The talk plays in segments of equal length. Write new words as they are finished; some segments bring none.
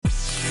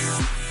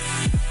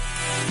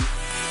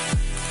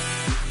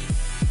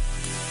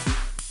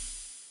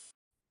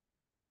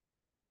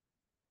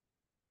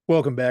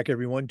Welcome back,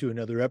 everyone, to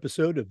another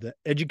episode of the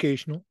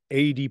Educational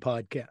AD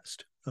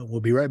Podcast. We'll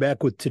be right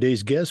back with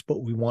today's guest,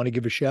 but we want to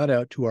give a shout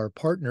out to our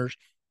partners,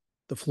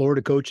 the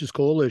Florida Coaches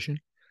Coalition,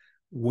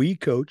 We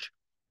Coach,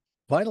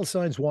 Vital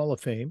Signs Wall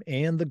of Fame,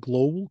 and the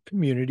global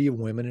community of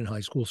women in high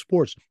school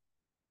sports.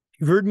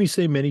 You've heard me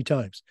say many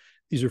times,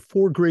 these are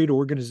four great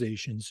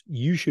organizations.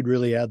 You should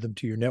really add them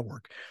to your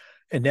network.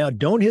 And now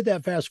don't hit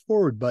that fast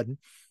forward button.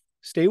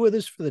 Stay with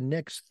us for the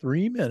next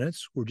 3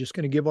 minutes. We're just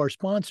going to give our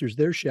sponsors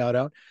their shout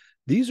out.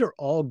 These are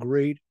all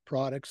great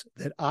products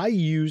that I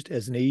used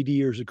as an AD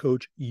or as a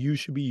coach. You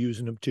should be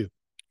using them too.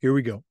 Here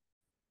we go.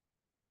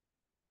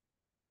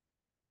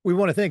 We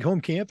want to thank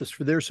Home Campus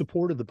for their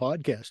support of the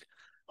podcast.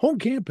 Home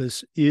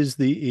Campus is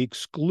the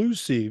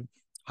exclusive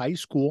high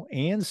school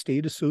and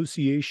state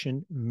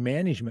association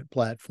management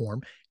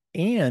platform,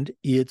 and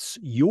it's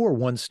your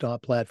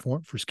one-stop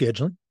platform for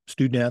scheduling,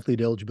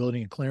 student-athlete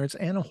eligibility and clearance,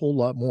 and a whole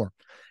lot more.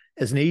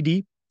 As an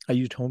AD, I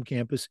used Home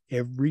Campus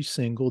every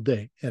single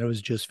day, and it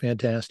was just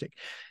fantastic.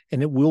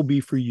 And it will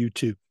be for you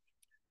too.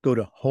 Go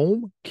to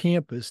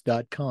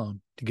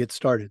homecampus.com to get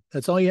started.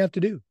 That's all you have to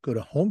do. Go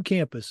to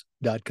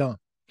homecampus.com.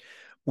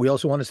 We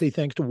also want to say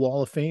thanks to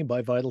Wall of Fame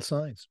by Vital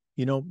Signs.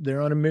 You know, they're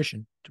on a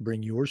mission to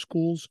bring your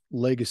school's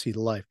legacy to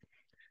life.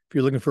 If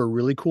you're looking for a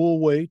really cool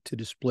way to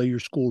display your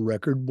school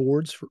record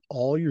boards for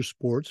all your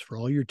sports, for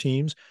all your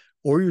teams,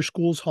 or your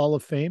school's Hall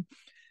of Fame,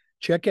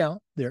 check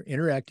out their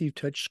interactive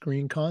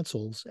touchscreen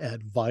consoles at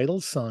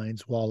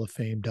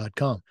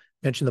vitalsignswalloffame.com.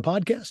 Mention the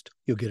podcast,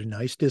 you'll get a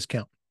nice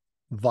discount.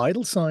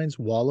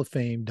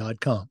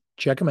 vitalsignswalloffame.com.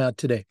 Check them out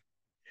today.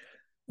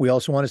 We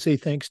also want to say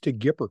thanks to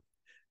Gipper.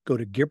 Go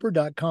to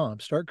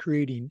Gipper.com. Start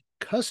creating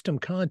custom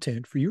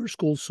content for your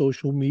school's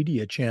social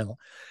media channel.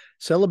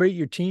 Celebrate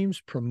your teams,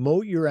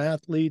 promote your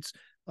athletes,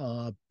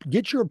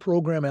 get your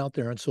program out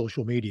there on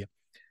social media.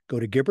 Go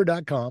to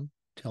Gipper.com.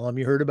 Tell them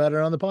you heard about it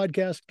on the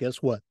podcast.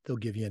 Guess what? They'll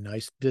give you a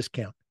nice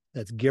discount.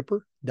 That's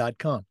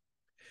Gipper.com.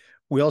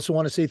 We also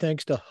want to say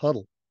thanks to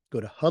Huddle.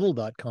 Go to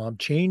Huddle.com.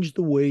 Change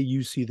the way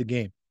you see the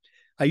game.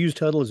 I used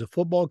Huddle as a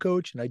football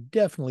coach, and I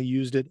definitely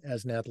used it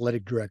as an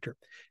athletic director.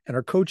 And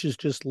our coaches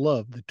just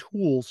love the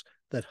tools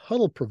that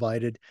Huddle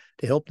provided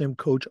to help them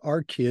coach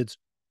our kids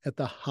at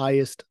the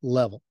highest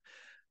level.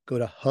 Go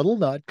to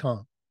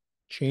Huddle.com.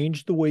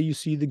 Change the way you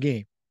see the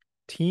game.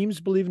 Teams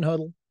believe in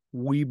Huddle.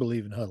 We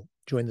believe in Huddle.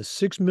 Join the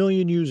 6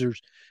 million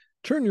users.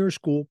 Turn your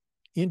school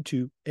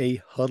into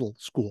a Huddle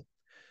school.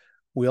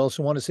 We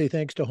also want to say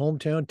thanks to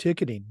Hometown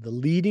Ticketing, the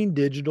leading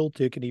digital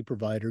ticketing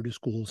provider to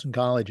schools and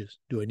colleges.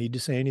 Do I need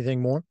to say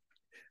anything more?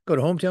 Go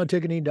to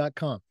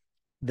hometownticketing.com.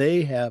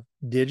 They have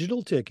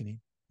digital ticketing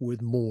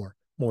with more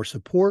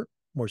support,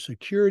 more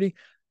security,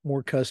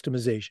 more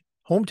customization.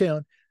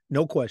 Hometown,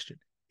 no question.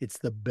 It's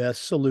the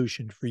best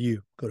solution for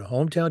you. Go to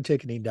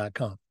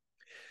hometownticketing.com.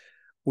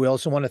 We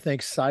also want to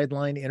thank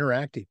Sideline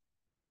Interactive.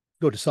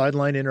 Go to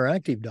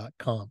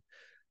sidelineinteractive.com.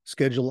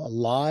 Schedule a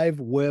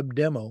live web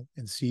demo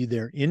and see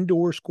their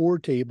indoor score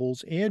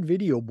tables and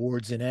video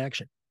boards in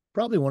action.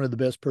 Probably one of the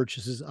best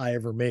purchases I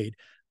ever made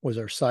was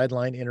our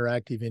Sideline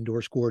Interactive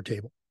indoor score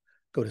table.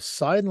 Go to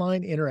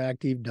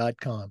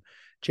sidelineinteractive.com.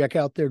 Check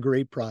out their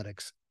great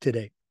products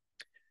today.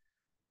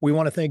 We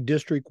want to thank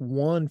District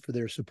 1 for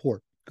their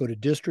support. Go to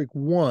District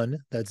 1,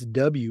 that's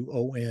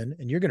WON,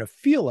 and you're going to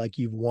feel like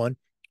you've won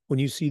when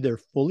you see their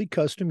fully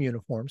custom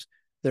uniforms,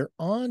 their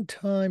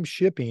on-time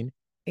shipping,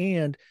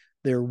 and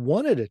their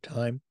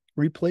one-at-a-time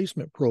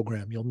replacement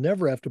program. You'll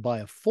never have to buy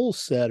a full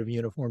set of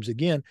uniforms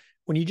again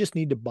when you just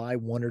need to buy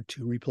one or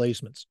two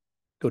replacements.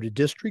 Go to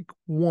District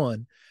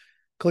 1,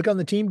 click on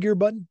the Team Gear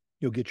button,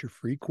 you'll get your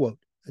free quote.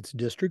 That's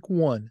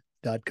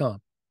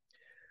district1.com.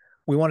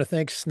 We want to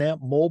thank Snap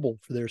Mobile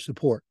for their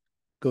support.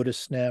 Go to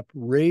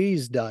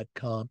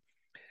snapraise.com.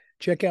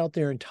 Check out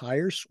their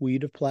entire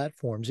suite of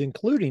platforms,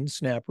 including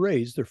Snap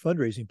Raise, their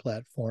fundraising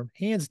platform,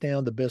 hands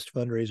down the best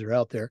fundraiser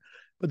out there.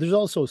 But there's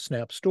also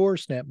Snap Store,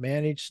 Snap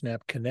Manage,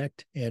 Snap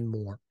Connect, and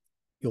more.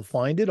 You'll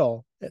find it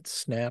all at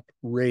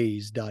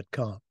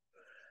snapraise.com.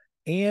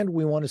 And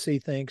we want to say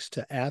thanks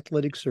to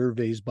Athletic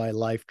Surveys by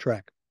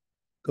LifeTrack.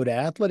 Go to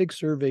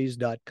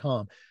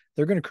athleticsurveys.com.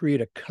 They're going to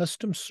create a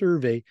custom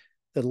survey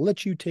that'll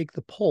let you take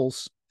the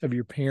pulse of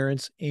your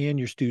parents and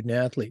your student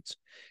athletes.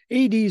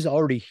 ADs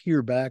already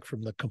hear back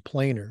from the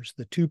complainers,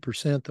 the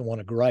 2% that want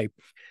to gripe.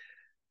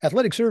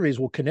 Athletic Surveys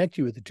will connect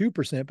you with the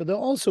 2%, but they'll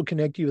also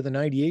connect you with the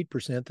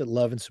 98% that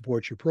love and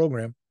support your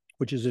program,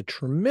 which is a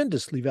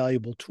tremendously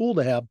valuable tool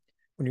to have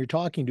when you're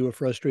talking to a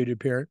frustrated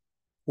parent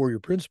or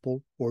your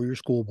principal or your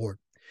school board.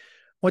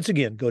 Once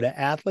again, go to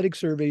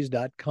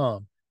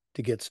athleticsurveys.com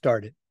to get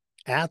started.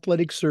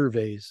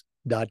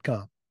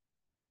 athleticsurveys.com.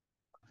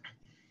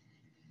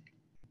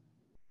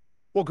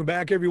 Welcome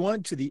back,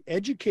 everyone, to the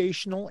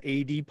Educational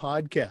AD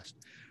Podcast.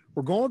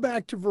 We're going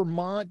back to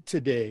Vermont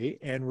today,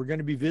 and we're going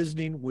to be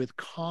visiting with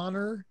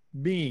Connor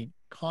Bean.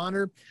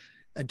 Connor,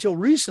 until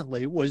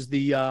recently, was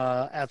the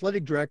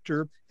athletic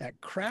director at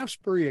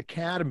Craftsbury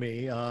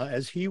Academy,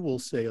 as he will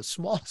say, a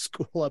small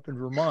school up in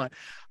Vermont.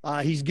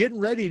 He's getting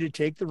ready to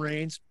take the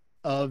reins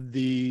of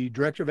the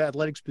director of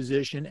athletics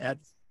position at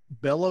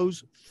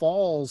Bellows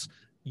Falls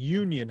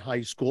Union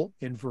High School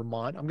in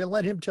Vermont. I'm going to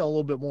let him tell a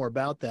little bit more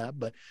about that.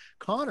 But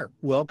Connor,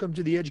 welcome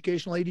to the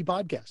Educational AD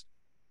Podcast.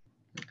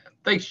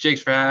 Thanks,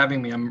 Jakes, for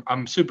having me.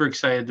 I'm super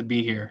excited to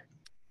be here.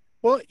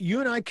 Well, you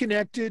and I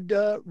connected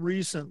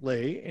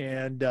recently,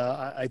 and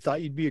I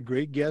thought you'd be a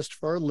great guest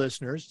for our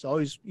listeners. It's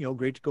always,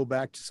 great to go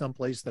back to some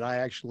place that I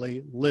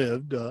actually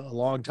lived a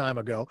long time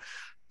ago.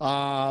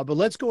 But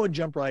let's go and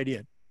jump right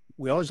in.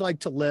 We always like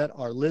to let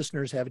our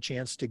listeners have a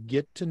chance to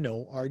get to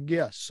know our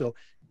guests. So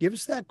give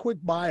us that quick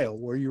bio,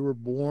 where you were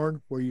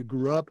born, where you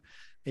grew up,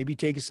 maybe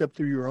take us up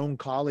through your own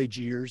college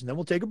years, and then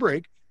we'll take a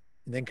break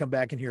and then come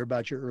back and hear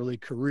about your early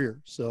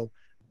career. So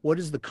what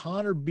is the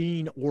Connor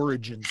Bean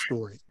origin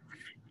story?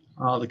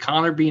 The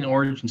Connor Bean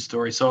origin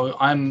story. So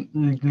I'm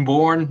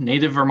born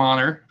native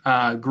Vermonter,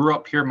 grew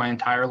up here my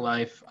entire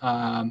life,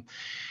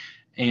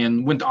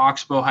 and went to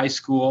Oxbow High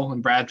School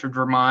in Bradford,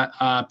 Vermont.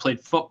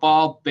 Played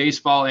football,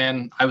 baseball,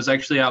 and I was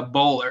actually a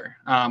bowler.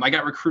 I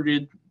got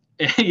recruited.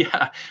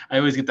 Yeah, I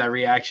always get that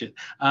reaction.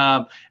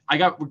 I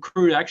got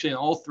recruited actually in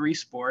all three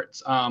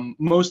sports,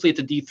 mostly at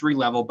the D3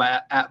 level.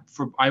 But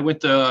I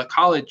went to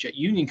college at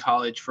Union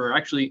College for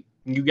actually,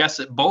 you guessed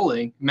it,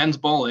 bowling, men's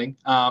bowling.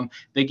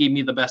 They gave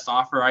me the best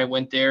offer. I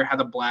went there, had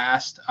a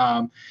blast.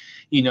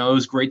 It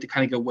was great to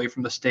kind of get away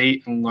from the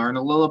state and learn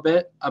a little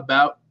bit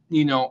about,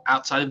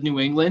 outside of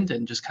New England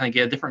and just kind of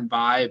get a different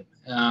vibe.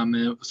 And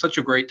it was such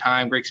a great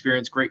time, great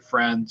experience, great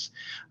friends.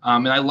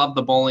 And I love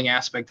the bowling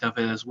aspect of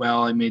it as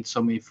well. I made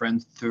so many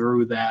friends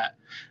through that.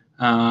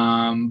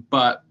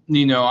 But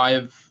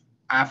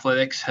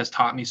athletics has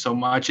taught me so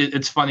much.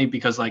 It's funny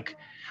because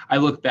I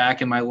look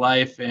back in my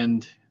life,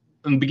 and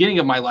in the beginning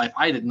of my life,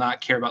 I did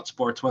not care about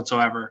sports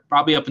whatsoever.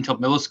 Probably up until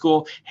middle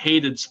school,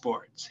 hated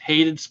sports,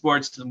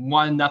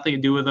 wanted nothing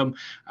to do with them.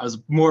 I was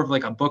more of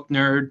like a book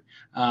nerd,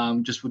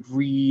 just would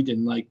read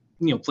and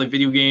play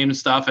video games and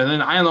stuff. And then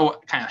I don't know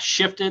what kind of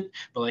shifted,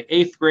 but like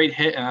 8th grade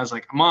hit, and I was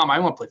like, Mom, I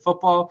want to play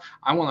football.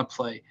 I want to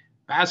play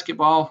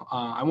basketball.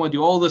 I want to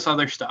do all this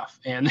other stuff.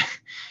 And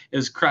it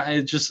was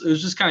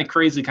just kind of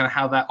crazy, kind of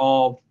how that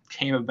all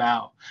came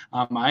about.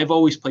 I've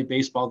always played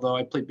baseball, though.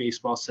 I played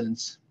baseball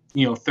since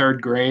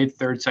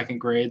second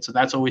grade. So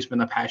that's always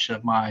been a passion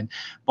of mine.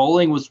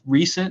 Bowling was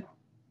recent.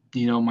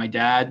 My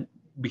dad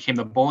became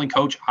the bowling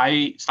coach.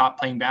 I stopped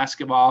playing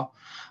basketball.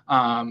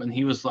 And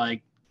he was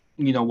like,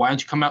 why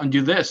don't you come out and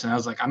do this? And I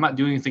was like, I'm not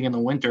doing anything in the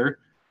winter.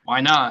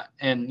 Why not?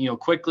 And,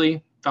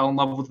 quickly fell in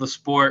love with the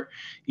sport.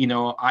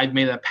 I've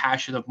made it a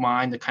passion of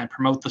mine to kind of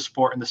promote the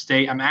sport in the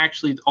state. I'm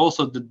actually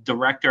also the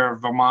director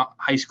of Vermont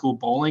High School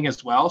Bowling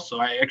as well. So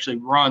I actually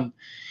run,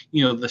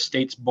 the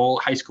state's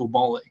high school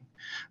bowling.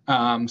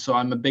 So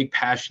I'm a big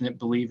passionate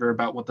believer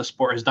about what the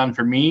sport has done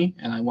for me,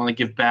 and I want to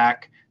give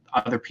back to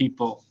other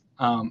people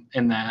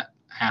in that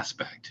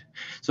aspect.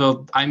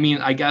 So,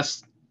 I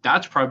guess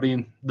that's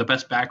probably the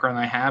best background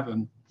I have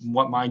and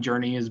what my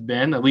journey has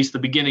been, at least the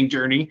beginning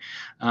journey,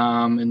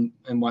 and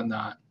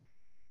whatnot.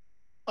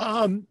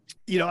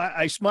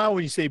 I smile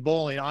when you say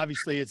bowling.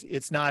 Obviously,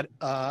 it's not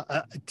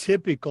a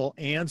typical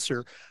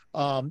answer.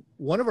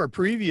 One of our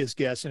previous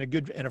guests and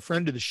a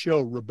friend of the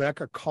show,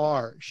 Rebecca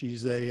Carr,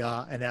 she's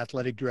an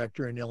athletic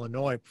director in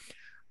Illinois.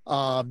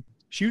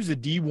 She was a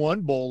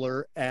D1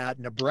 bowler at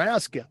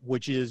Nebraska,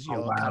 which is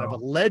kind of a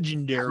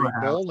legendary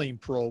bowling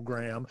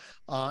program.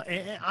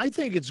 And I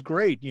think it's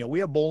great. We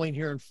have bowling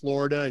here in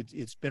Florida.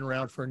 It's been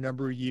around for a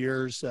number of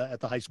years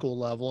at the high school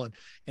level,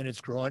 and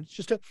it's growing. It's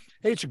just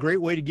it's a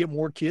great way to get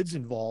more kids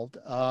involved.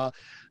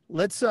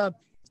 Let's go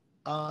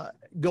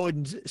ahead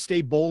and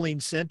stay bowling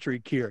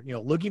centric here.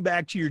 Looking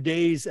back to your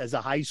days as a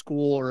high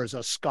school or as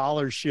a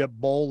scholarship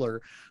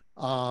bowler,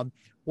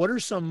 what are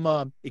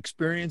some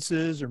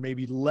experiences or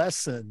maybe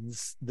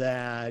lessons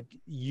that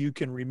you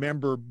can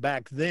remember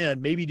back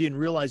then? Maybe you didn't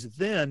realize it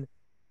then,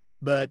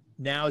 but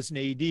now as an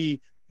AD,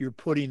 you're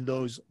putting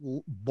those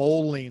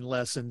bowling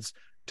lessons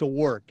to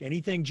work.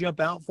 Anything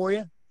jump out for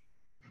you?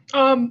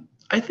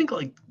 I think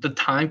like the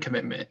time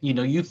commitment.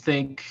 You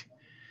think,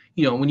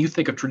 when you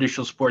think of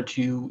traditional sports,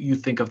 you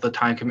think of the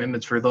time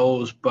commitments for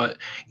those. But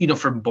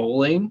for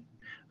bowling,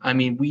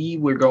 we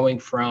were going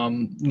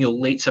from,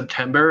 late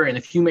September, and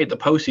if you made the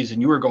postseason,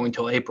 you were going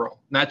till April,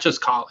 not just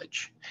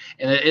college.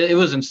 And it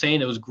was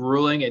insane. It was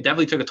grueling. It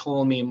definitely took a toll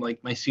on me in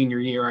like my senior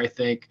year, I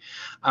think.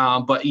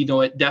 But,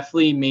 it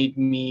definitely made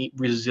me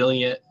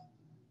resilient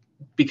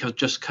because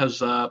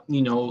the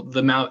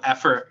amount of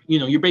effort,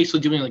 you're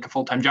basically doing like a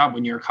full-time job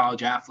when you're a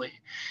college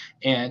athlete.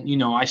 And,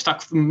 I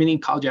many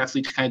college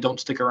athletes kind of don't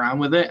stick around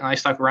with it. And I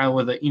stuck around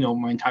with it,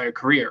 my entire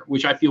career,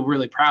 which I feel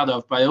really proud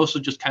of, but it also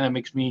just kind of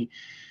makes me,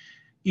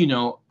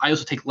 I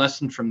also take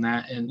lessons from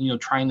that and,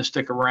 trying to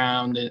stick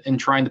around and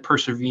trying to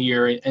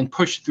persevere and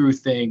push through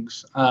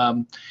things,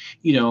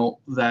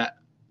 that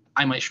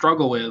I might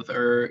struggle with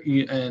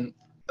and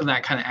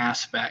that kind of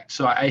aspect.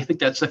 So I think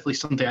that's definitely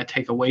something I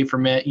take away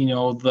from it,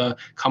 the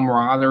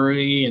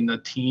camaraderie and the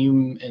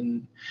team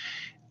and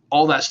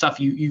all that stuff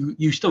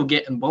you still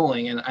get in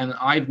bowling. And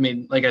I've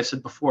made, like I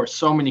said before,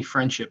 so many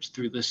friendships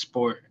through this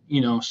sport,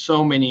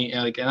 so many,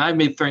 and I've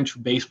made friends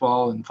from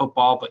baseball and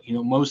football, but,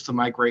 most of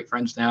my great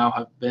friends now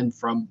have been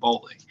from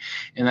bowling.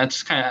 And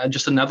that's kind of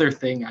just another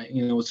thing,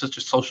 it's such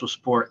a social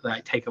sport that I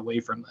take away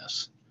from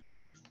this.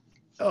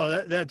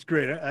 Oh, that's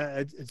great.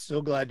 It's so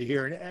glad to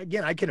hear. And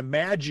again, I can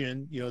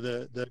imagine,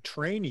 the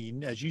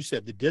training, as you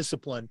said, the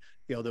discipline,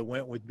 that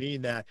went with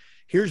being that.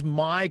 Here's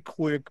my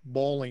quick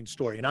bowling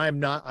story. And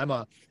I'm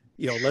a,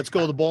 let's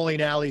go to the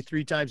bowling alley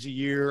 3 times a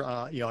year.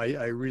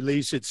 I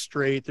release it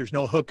straight. There's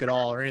no hook at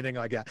all or anything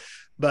like that.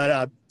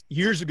 But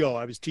years ago,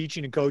 I was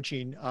teaching and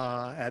coaching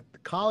at the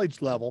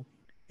college level,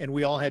 and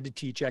we all had to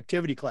teach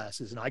activity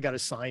classes. And I got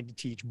assigned to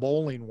teach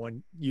bowling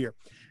one year.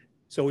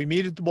 So we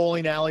meet at the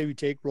bowling alley, we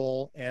take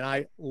roll, and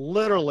I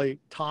literally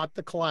taught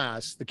the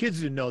class. The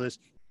kids didn't know this,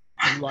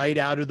 right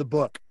out of the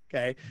book.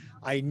 Okay.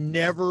 I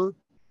never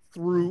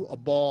threw a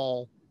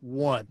ball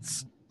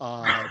once.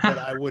 But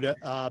I would,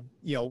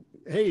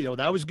 hey,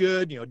 that was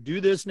good, do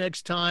this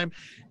next time.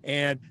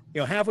 And,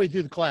 halfway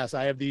through the class,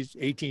 I have these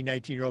 18,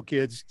 19-year-old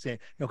kids saying,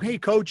 hey,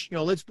 coach,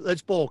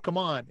 let's bowl. Come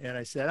on. And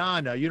I said,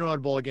 no, you don't want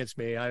to bowl against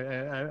me.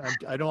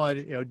 I don't want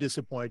to,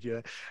 disappoint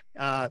you.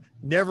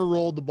 Never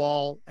rolled the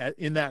ball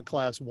in that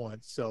class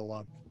once.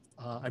 So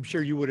I'm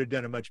sure you would have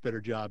done a much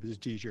better job as a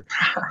teacher.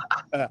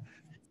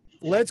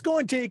 Let's go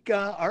and take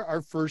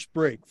our first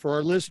break. For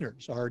our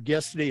listeners, our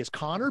guest today is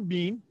Connor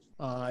Bean.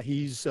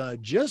 He's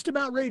just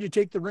about ready to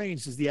take the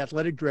reins as the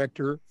athletic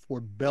director for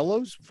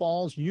Bellows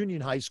Falls Union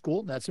High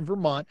School. That's in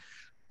Vermont.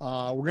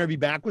 We're going to be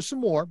back with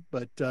some more,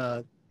 but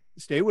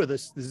stay with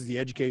us. This is the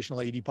Educational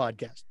AD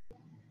Podcast.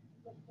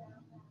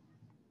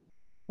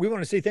 We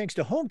want to say thanks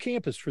to Home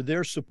Campus for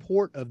their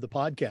support of the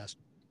podcast.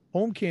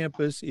 Home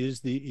Campus is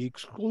the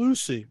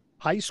exclusive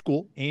high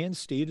school and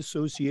state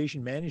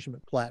association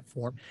management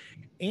platform,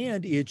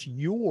 and it's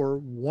your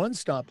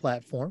one-stop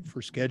platform for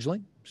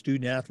scheduling,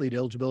 student-athlete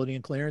eligibility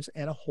and clearance,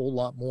 and a whole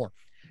lot more.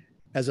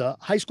 As a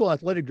high school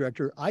athletic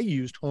director, I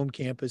used Home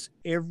Campus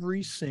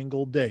every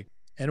single day,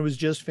 and it was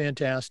just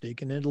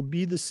fantastic, and it'll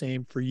be the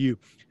same for you.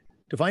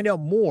 To find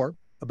out more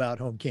about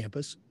Home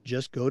Campus,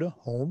 just go to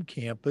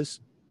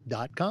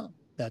homecampus.com.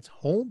 That's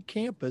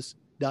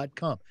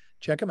homecampus.com.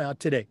 Check them out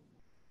today.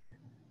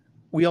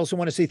 We also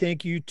want to say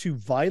thank you to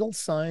Vital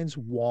Signs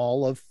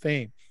Wall of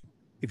Fame.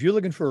 If you're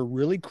looking for a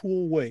really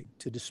cool way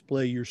to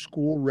display your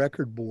school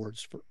record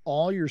boards for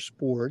all your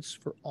sports,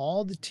 for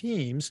all the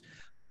teams,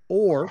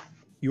 or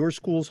your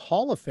school's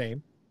Hall of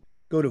Fame,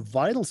 go to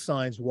Vital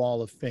Signs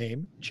Wall of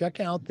Fame. Check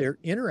out their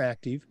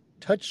interactive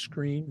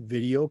touchscreen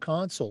video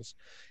consoles.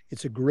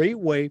 It's a great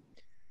way,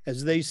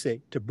 as they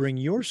say, to bring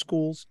your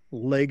school's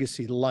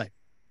legacy to life.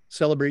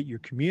 Celebrate your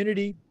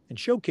community and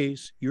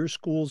showcase your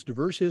school's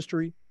diverse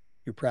history,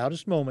 your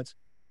proudest moments,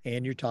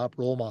 and your top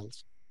role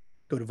models.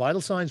 Go to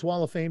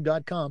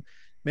vitalsignswalloffame.com,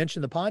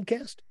 mention the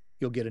podcast,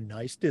 you'll get a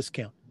nice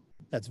discount.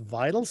 That's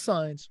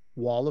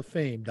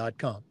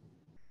vitalsignswalloffame.com.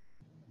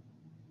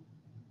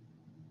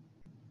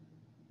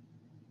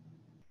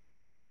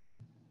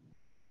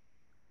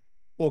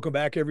 Welcome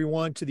back,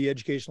 everyone, to the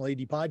Educational AD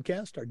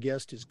Podcast. Our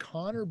guest is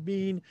Connor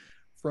Bean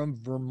from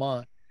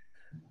Vermont.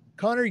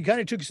 Connor, you kind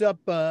of took us up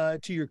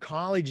to your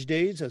college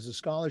days as a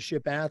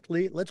scholarship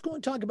athlete. Let's go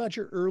and talk about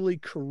your early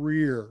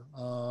career.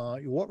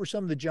 What were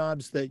some of the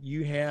jobs that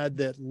you had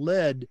that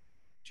led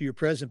to your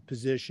present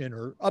position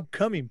or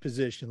upcoming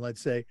position, let's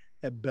say,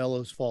 at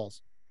Bellows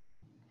Falls?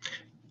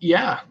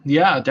 Yeah,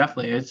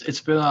 definitely.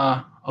 It's been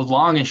a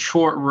long and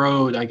short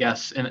road, I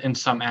guess, in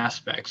some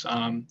aspects.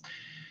 I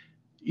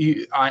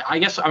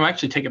guess I'm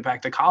actually taking it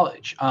back to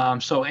college.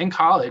 So in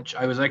college,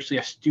 I was actually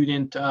a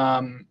student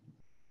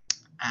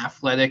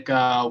athletic,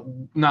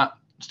 not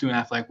student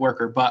athletic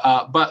worker,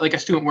 but like a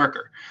student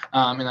worker.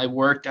 And I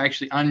worked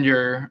actually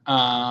under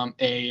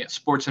a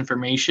sports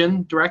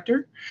information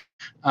director.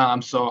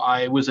 So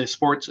I was a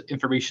sports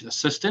information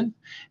assistant,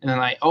 and then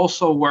I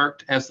also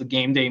worked as the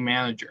game day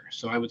manager.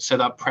 So I would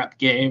set up prep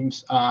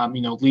games,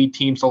 lead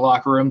teams to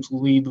locker rooms,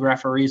 lead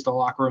referees to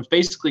locker rooms,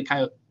 basically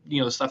kind of,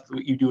 the stuff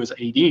that you do as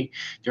AD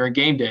during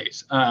game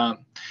days.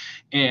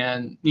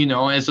 And,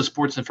 as a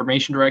sports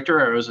information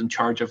director, I was in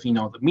charge of,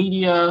 the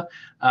media,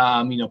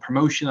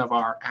 promotion of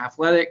our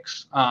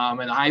athletics.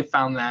 And I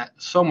found that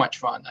so much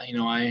fun.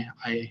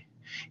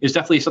 It's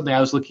definitely something I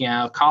was looking at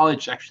out of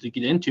college to actually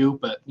get into,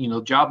 but,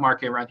 job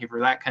market around here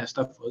for that kind of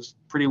stuff was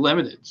pretty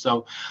limited.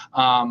 So,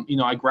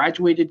 I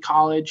graduated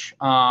college.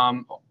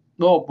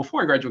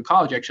 Before I graduated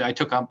college, actually, I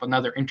took up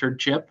another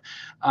internship,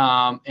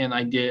 and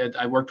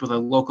I worked with a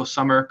local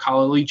summer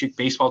collegiate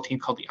baseball team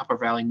called the Upper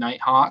Valley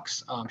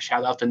Nighthawks.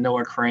 Shout out to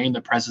Noah Crane,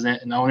 the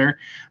president and owner.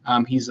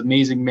 He's an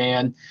amazing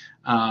man.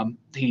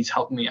 He's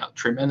helped me out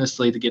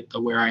tremendously to get to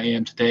where I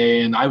am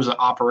today. And I was an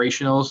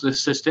operational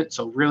assistant.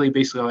 So really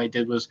basically what I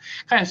did was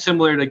kind of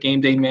similar to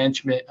game day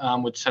management,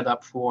 would set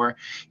up for,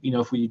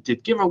 if we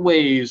did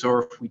giveaways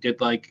or if we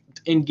did like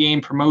in-game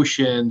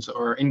promotions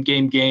or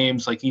in-game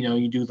games, like,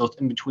 you do those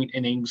in between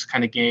innings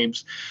kind of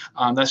games.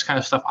 That's kind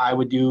of stuff I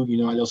would do.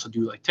 I'd also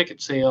do like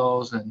ticket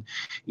sales and,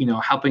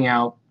 helping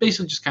out,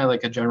 basically just kind of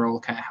like a general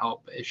kind of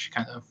help-ish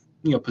kind of,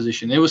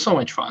 position. It was so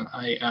much fun.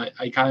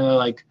 I kind of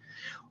like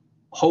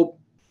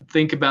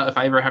think about if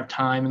I ever have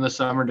time in the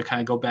summer to kind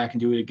of go back and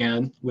do it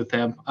again with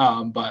them.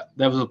 But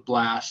that was a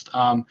blast.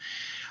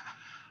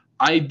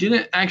 I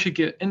didn't actually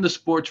get into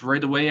sports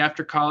right away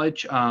after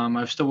college. I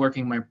was still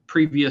working my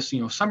previous,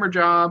 summer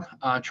job,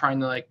 trying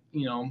to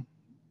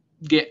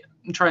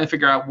trying to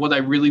figure out what I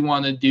really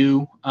want to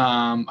do.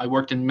 I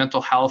worked in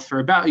mental health for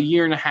about a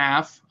year and a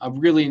half. I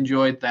really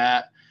enjoyed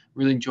that.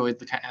 Really enjoyed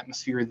the kind of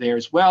atmosphere there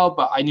as well.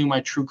 But I knew my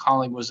true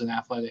calling was in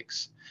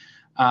athletics.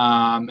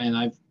 And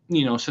I've,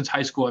 since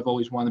high school, I've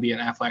always wanted to be an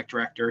athletic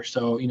director.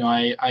 So,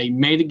 I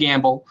made a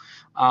gamble.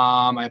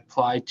 I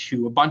applied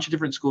to a bunch of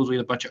different schools. We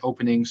had a bunch of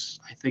openings.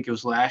 I think it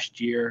was last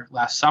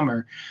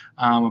summer,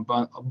 a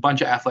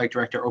bunch of athletic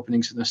director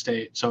openings in the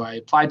state. So I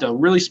applied to a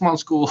really small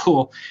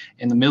school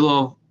in the middle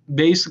of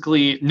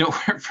basically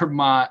nowhere,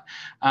 Vermont.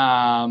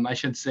 I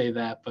shouldn't say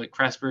that, but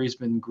Craftsbury's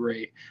been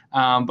great.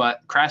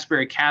 But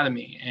Craftsbury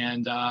Academy,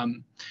 and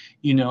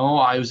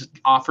I was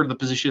offered the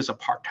position as a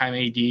part-time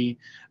AD,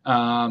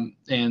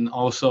 and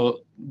also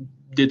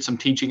did some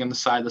teaching on the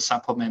side to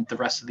supplement the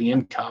rest of the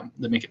income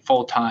to make it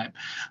full-time.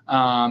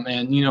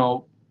 And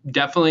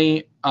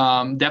definitely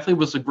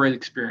was a great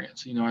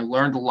experience. I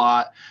learned a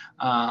lot.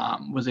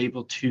 Was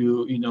able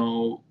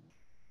to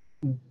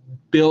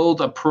build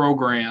a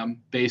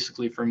program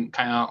basically from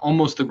kind of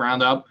almost the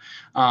ground up.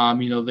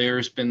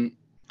 There's been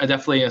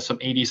definitely some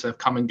 80s that have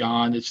come and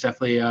gone. It's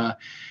definitely,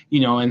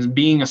 and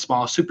being a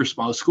super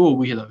small school,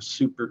 we had a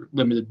super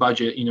limited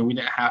budget. We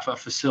didn't have a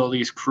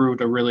facilities crew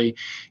to really,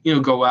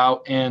 go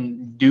out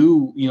and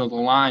do, the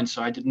line.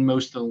 So I did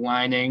most of the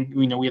lining.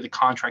 We had to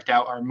contract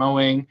out our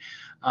mowing.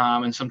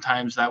 And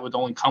sometimes that would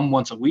only come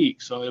once a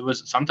week. So it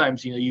was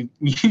sometimes, you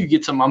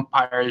get some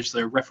umpires,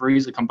 the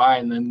referees that come by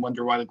and then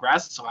wonder why the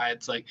grass is so high.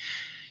 It's like,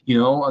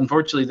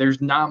 unfortunately, there's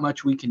not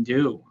much we can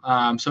do.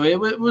 So it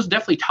was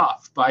definitely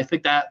tough, but I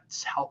think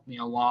that's helped me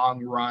a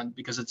long run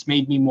because it's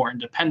made me more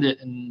independent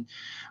and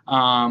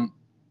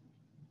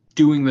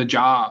doing the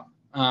job.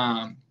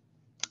 I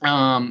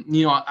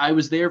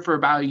was there for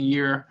about a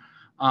year.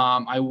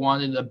 I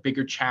wanted a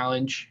bigger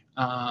challenge,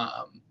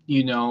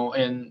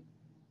 and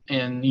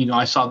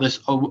I saw this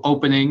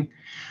opening.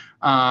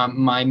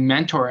 My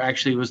mentor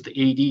actually was the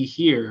AD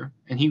here,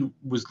 and he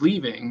was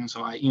leaving.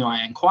 So I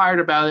inquired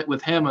about it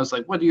with him. I was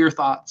like, "What are your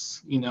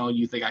thoughts?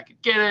 You think I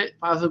could get it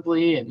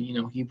possibly?" And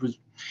he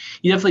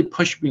definitely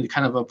pushed me to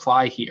kind of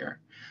apply here,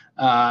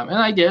 and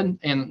I did.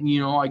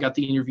 And I got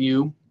the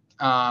interview,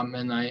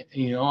 and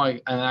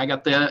I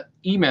got the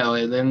email,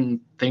 and then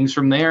things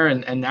from there,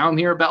 and now I'm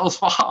here at Bellows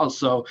Falls.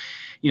 So,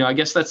 I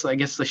guess that's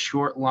the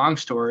short, long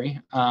story.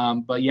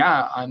 But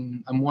yeah,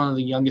 I'm one of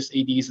the youngest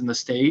ADs in the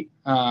state.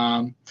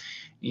 And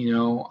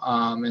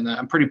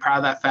I'm pretty proud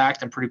of that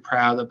fact. I'm pretty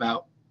proud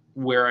about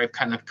where I've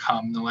kind of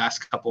come in the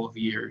last couple of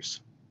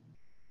years.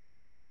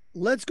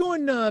 Let's go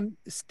and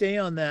stay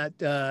on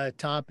that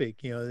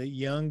topic. The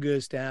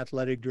youngest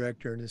athletic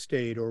director in the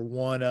state, or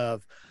one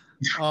of.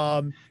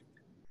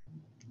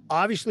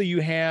 Obviously,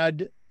 you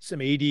had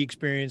some AD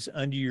experience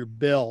under your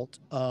belt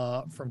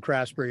from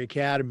Craftsbury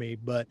Academy,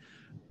 but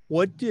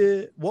what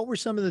were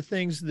some of the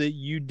things that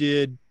you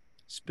did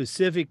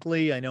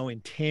specifically? I know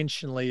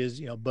intentionally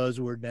is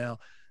buzzword now.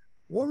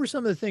 What were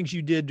some of the things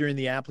you did during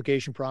the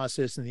application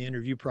process and the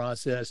interview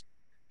process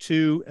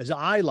to, as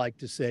I like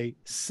to say,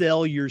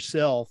 sell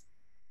yourself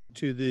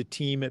to the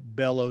team at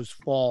Bellows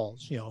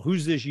Falls?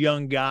 Who's this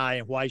young guy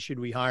and why should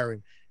we hire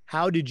him?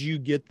 How did you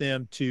get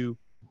them to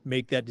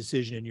make that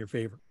decision in your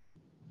favor?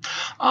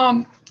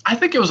 I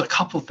think it was a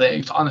couple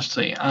things,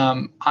 honestly.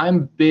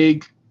 I'm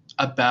big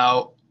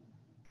about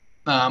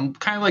kind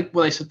of like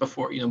what I said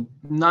before,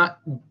 not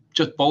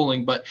just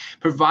bowling, but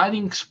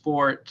providing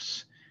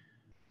sports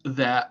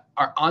that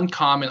are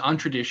uncommon,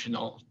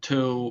 untraditional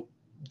to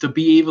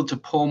be able to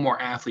pull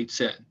more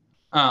athletes in,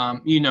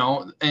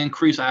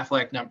 increase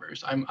athletic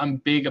numbers. I'm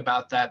big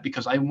about that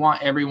because I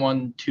want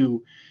everyone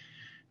to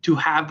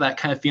have that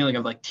kind of feeling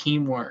of like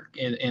teamwork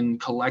and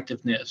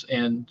collectiveness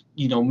and,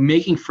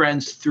 making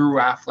friends through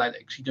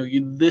athletics,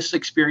 this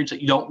experience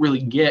that you don't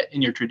really get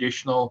in your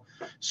traditional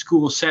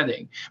school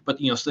setting. But,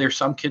 so there's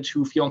some kids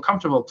who feel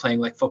uncomfortable playing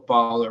like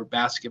football or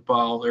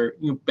basketball or,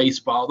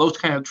 baseball, those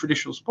kind of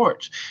traditional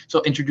sports.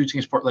 So introducing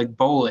a sport like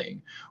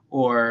bowling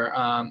or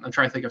I'm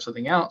trying to think of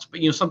something else,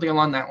 but, something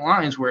along that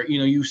lines where,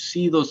 you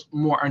see those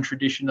more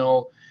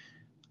untraditional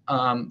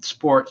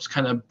sports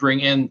kind of bring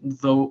in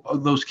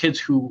those kids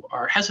who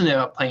are hesitant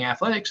about playing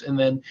athletics. And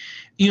then,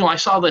 I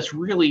saw this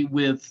really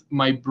with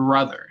my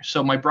brother.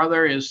 So my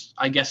brother is,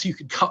 I guess you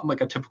could call him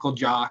like a typical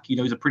jock.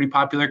 He's a pretty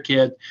popular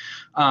kid,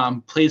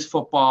 plays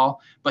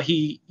football, but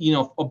he,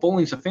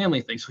 bowling's a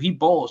family thing. So he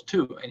bowls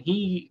too. And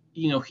he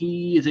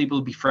is able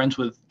to be friends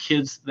with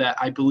kids that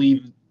I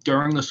believe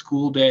during the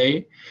school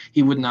day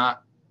he would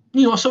not,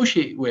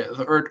 associate with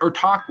or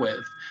talk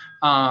with.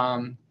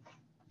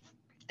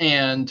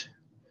 And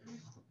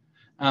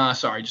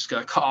sorry, just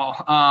got a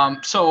call.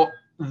 So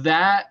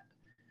that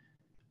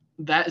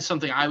is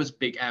something I was a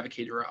big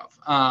advocate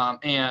of,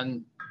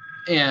 and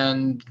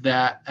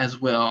that as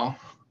well.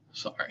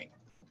 Sorry.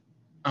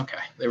 Okay,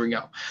 there we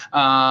go.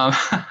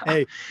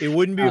 Hey, it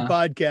wouldn't be a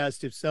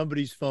podcast if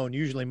somebody's phone,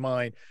 usually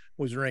mine,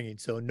 was ringing.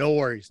 So no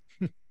worries.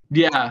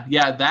 Yeah,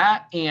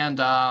 that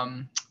and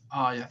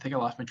I think I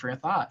lost my train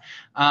of thought.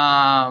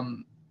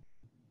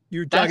 You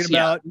were talking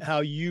about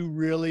how you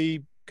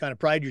really kind of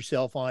pride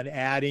yourself on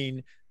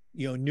adding,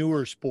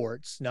 newer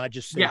sports, not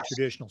just say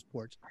traditional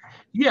sports.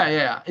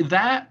 Yeah.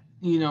 That,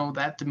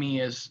 that to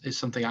me is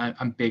something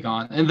I'm big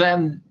on. And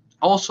then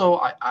also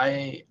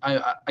I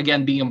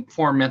again, being a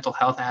former mental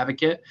health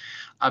advocate,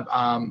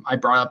 I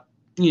brought up,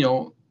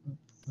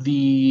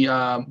 the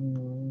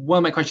one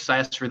of my questions I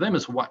asked for them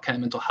is what kind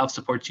of mental health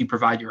supports you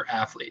provide your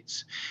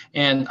athletes.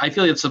 And I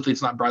feel like it's something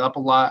that's not brought up a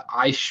lot.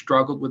 I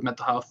struggled with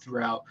mental health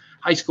throughout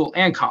high school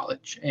and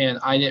college, and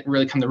I didn't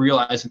really come to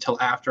realize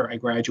until after I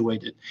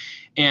graduated.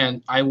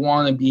 And I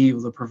want to be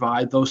able to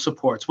provide those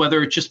supports,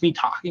 whether it's just me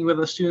talking with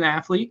a student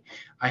athlete.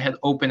 I had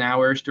open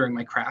hours during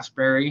my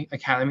Craftsberry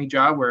Academy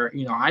job where,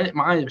 I didn't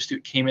mind if a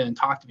student came in and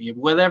talked to me,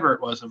 whatever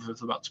it was, if it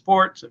was about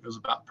sports, if it was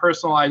about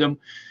personal item,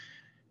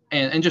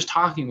 and just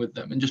talking with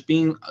them and just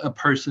being a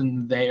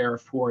person there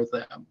for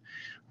them.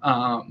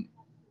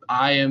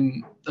 I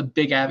am a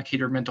big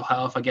advocate of mental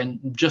health, again,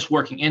 just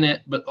working in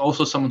it, but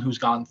also someone who's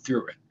gone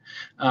through it,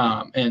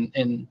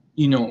 and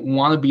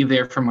want to be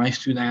there for my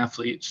student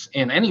athletes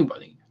and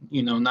anybody,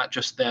 not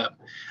just them,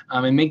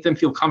 and make them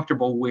feel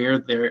comfortable where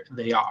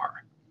they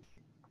are.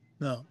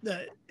 No,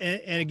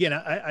 and again,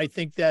 I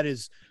think that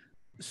is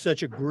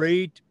such a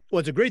great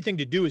thing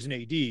to do as an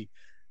AD,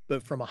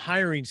 but from a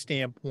hiring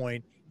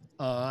standpoint,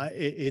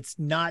 it's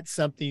not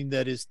something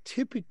that is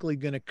typically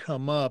going to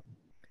come up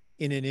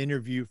in an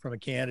interview from a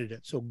candidate.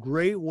 So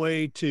great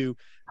way to,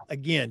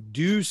 again,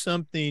 do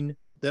something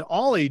that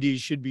all ADs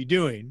should be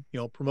doing,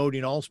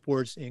 promoting all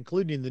sports,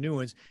 including the new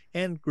ones,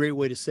 and great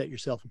way to set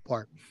yourself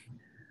apart.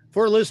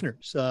 For our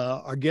listeners,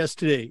 our guest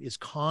today is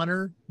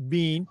Connor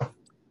Bean.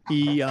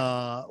 He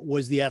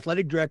was the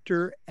athletic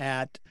director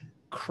at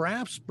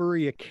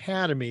Craftsbury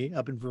Academy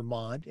up in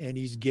Vermont, and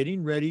he's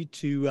getting ready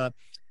to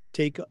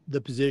take the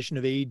position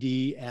of AD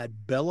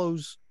at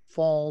Bellows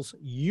Falls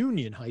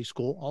Union High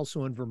School,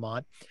 also in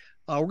Vermont.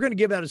 We're going to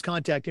give out his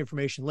contact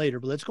information later,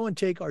 but let's go and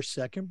take our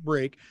second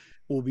break.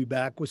 We'll be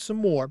back with some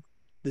more.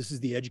 This is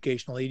the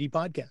Educational AD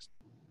Podcast.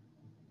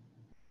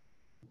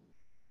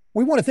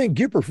 We want to thank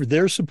Gipper for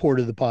their support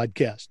of the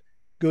podcast.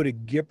 Go to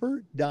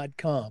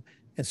Gipper.com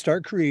and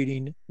start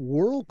creating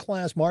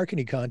world-class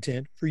marketing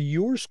content for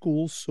your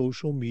school's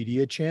social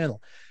media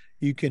channel.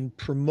 You can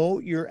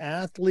promote your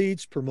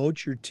athletes,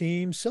 promote your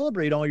team,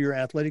 celebrate all your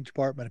athletic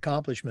department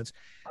accomplishments.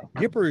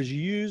 Gipper is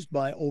used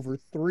by over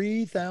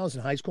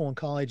 3,000 high school and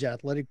college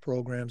athletic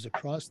programs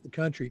across the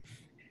country,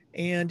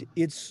 and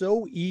it's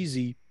so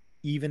easy,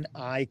 even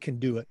I can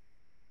do it.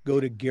 Go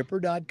to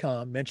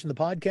Gipper.com, mention the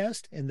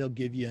podcast, and they'll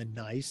give you a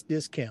nice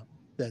discount.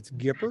 That's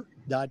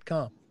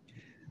Gipper.com.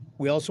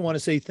 We also want to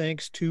say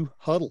thanks to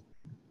Huddle.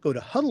 Go to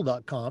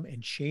Huddle.com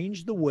and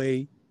change the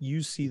way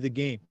you see the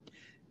game.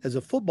 As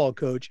a football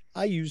coach,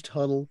 I used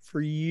Huddle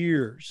for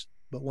years,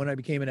 but when I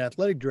became an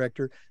athletic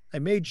director, I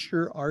made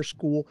sure our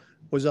school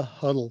was a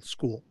Huddle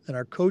school, and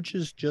our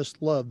coaches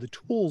just loved the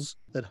tools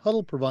that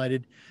Huddle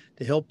provided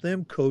to help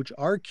them coach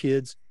our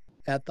kids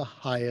at the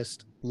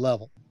highest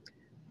level.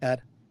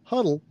 At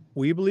Huddle,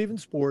 we believe in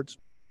sports,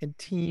 and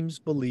teams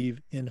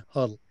believe in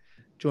Huddle.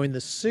 Join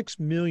the 6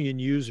 million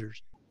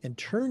users and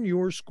turn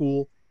your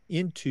school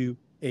into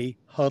a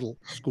Huddle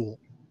school.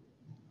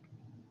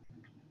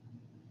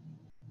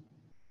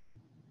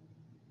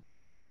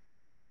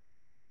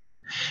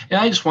 And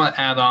I just want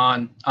to add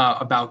on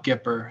about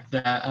Gipper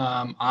that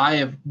I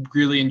have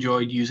really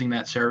enjoyed using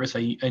that service.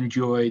 I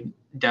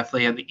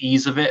definitely had the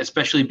ease of it,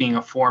 especially being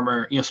a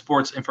former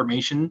sports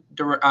information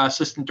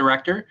assistant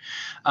director.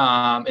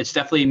 It's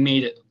definitely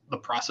made it the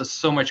process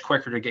so much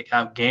quicker to get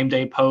out game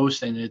day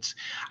posts, and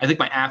I think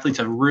my athletes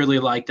have really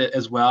liked it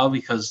as well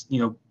because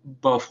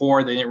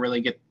before they didn't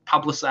really get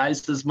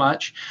publicized as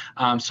much,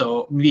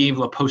 so being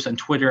able to post on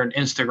Twitter and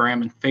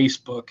Instagram and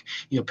Facebook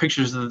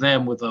pictures of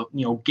them with a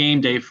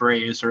game day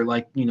phrase or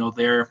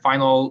their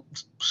final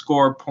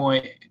score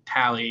point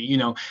tally,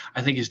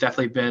 I think has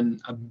definitely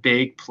been a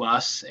big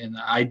plus, and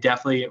I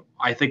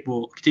think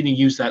we'll continue to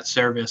use that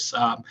service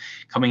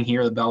coming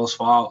here to Bellows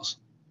Falls.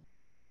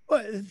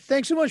 Well,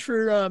 thanks so much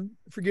for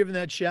giving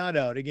that shout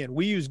out. Again,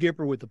 we use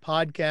Gipper with the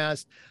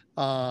podcast.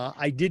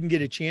 I didn't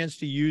get a chance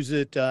to use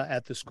it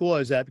at the school I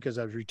was at because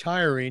I was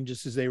retiring,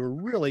 just as they were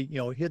really,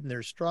 hitting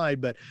their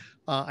stride. But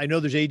I know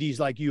there's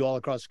ADs like you all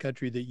across the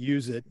country that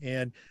use it.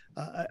 And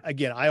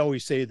again, I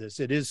always say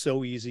this: it is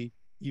so easy.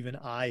 Even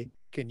I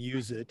can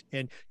use it.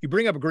 And you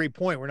bring up a great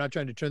point. We're not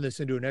trying to turn this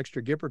into an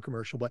extra Gipper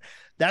commercial, but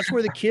that's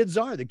where the kids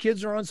are. The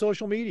kids are on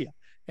social media.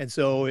 And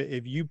so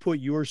if you put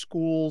your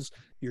schools,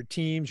 your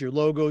teams, your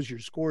logos, your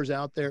scores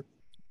out there,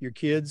 your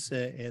kids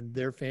and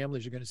their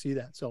families are going to see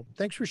that. So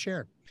thanks for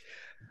sharing.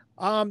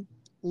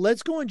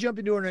 Let's go and jump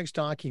into our next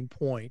talking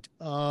point.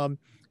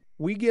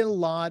 We get a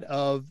lot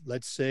of,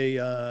 let's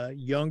say,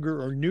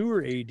 younger or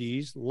newer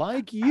ADs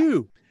like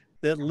you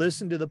that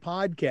listen to the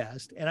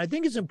podcast. And I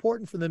think it's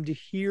important for them to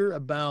hear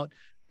about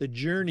the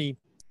journey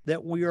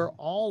that we are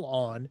all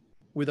on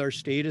with our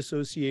state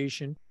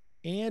association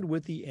and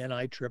with the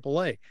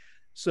NIAAA.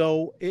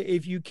 So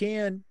if you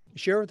can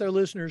share with our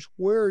listeners,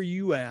 where are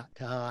you at?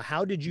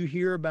 How did you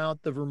hear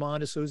about the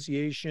Vermont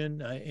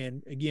Association?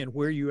 And again,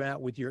 where are you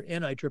at with your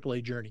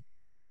NIAAA journey?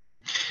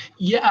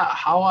 Yeah,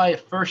 how I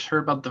first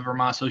heard about the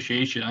Vermont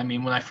Association. I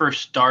mean, when I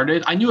first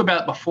started, I knew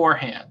about it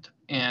beforehand.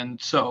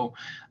 And so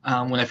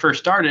when I first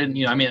started,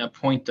 I made a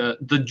point to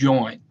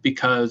join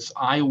because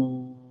I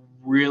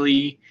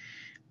really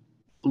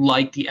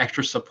like the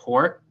extra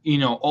support.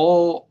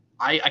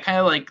 I kind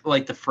of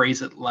like to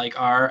phrase it like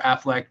our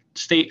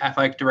state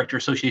athletic director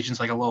association is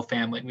like a little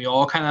family. We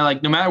all kind of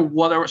like, no matter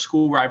what our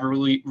school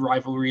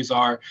rivalries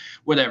are,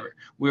 whatever,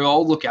 we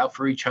all look out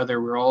for each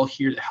other. We're all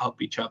here to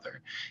help each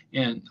other.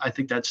 And I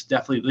think that's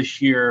definitely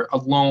this year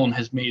alone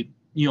has made,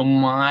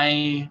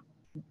 my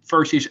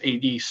first year's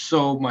AD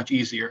so much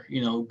easier,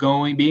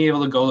 being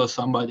able to go to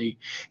somebody,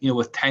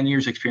 with 10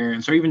 years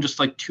experience or even just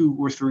like 2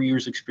 or 3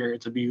 years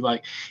experience to be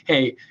like,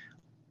 hey,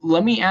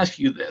 let me ask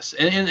you this.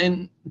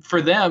 And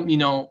for them,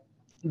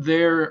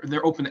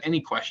 they're open to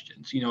any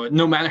questions,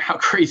 no matter how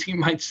crazy it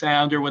might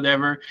sound or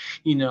whatever,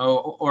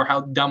 or how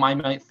dumb I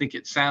might think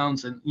it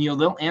sounds. And,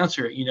 they'll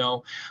answer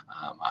it,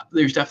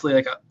 there's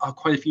definitely like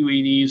quite a few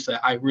ADs that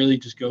I really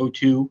just go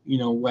to,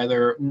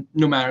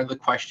 no matter the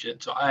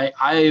question. So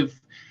I've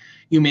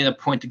made a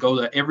point to go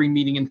to every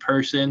meeting in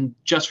person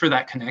just for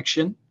that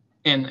connection.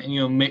 And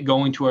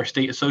going to our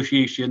state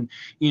association,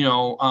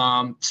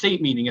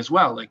 state meeting as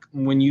well. Like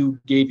when you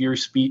gave your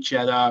speech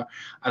at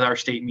our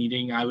state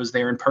meeting, I was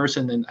there in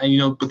person, and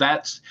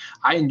but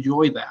I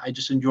enjoy that. I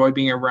just enjoy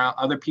being around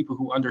other people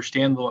who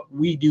understand what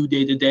we do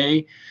day to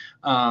day,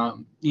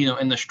 and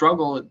the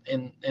struggle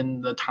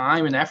and the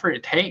time and effort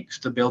it takes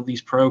to build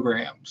these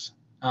programs.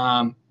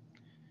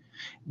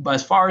 But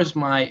as far as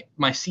my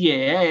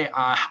CAA,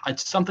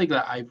 it's something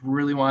that I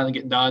really want to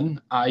get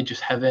done. I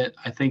just haven't.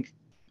 I think,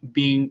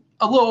 being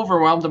a little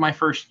overwhelmed in my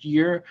first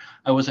year,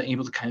 I wasn't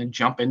able to kind of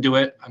jump into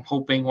it. I'm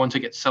hoping once I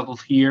get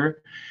settled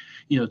here,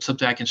 it's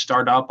something I can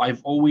start up. I've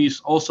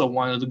always also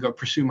wanted to go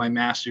pursue my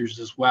master's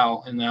as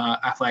well in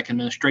athletic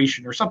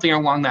administration or something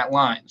along that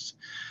lines.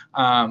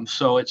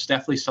 So it's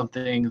definitely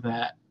something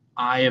that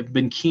I have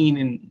been keen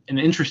and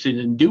interested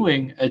in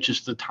doing. It's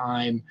just the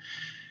time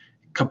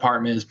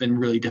compartment has been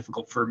really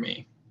difficult for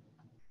me.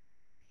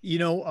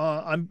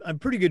 I'm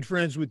pretty good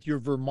friends with your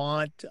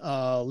Vermont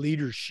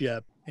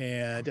leadership,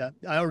 and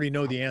I already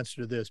know the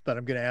answer to this, but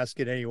I'm going to ask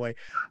it anyway.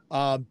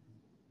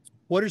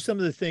 What are some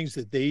of the things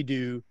that they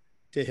do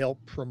to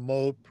help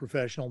promote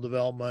professional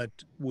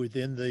development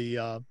within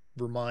the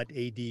Vermont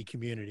AD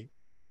community?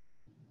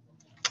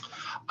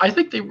 I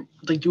think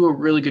they do a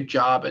really good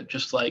job at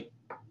just like,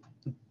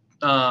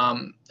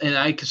 and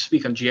I could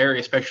speak on Jerry,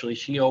 especially.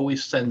 She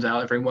always sends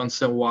out every once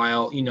in a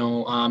while,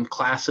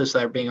 classes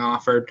that are being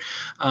offered,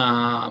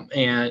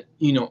 and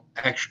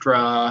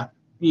extra,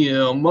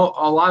 a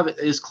lot of it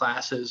is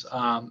classes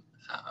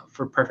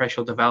for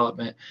professional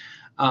development.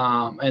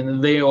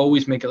 And they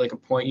always make it like a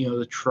point,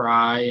 to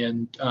try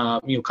and,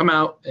 come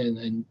out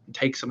and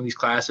take some of these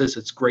classes.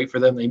 It's great for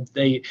them.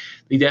 They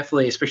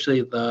definitely,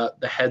 especially the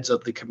heads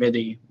of the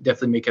committee,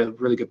 definitely make a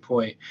really good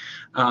point.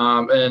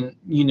 And,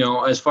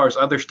 as far as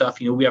other stuff,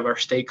 we have our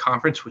state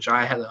conference, which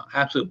I had an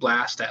absolute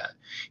blast at,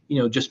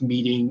 just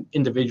meeting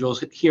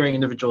individuals, hearing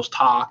individuals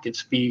talk and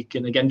speak.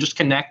 And again, just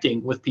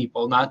connecting with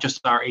people, not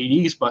just our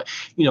ADs, but,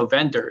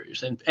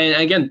 vendors. And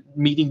again,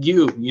 meeting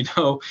you,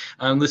 listening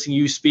to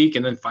you speak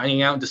and then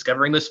finding out and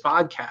discovering this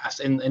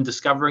podcast and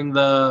discovering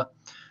the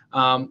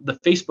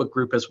Facebook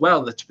group as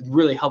well. That's been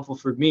really helpful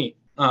for me.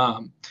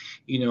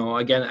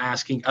 Again,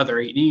 asking other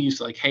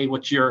ADs like, hey,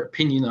 what's your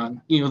opinion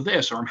on,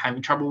 this, or I'm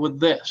having trouble with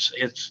this.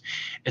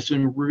 It's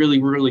been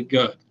really, really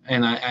good.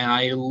 And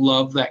I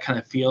love that kind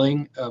of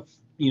feeling of,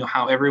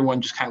 how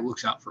everyone just kind of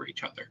looks out for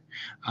each other.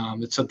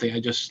 It's something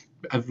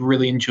I've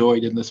really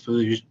enjoyed in this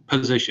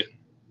position.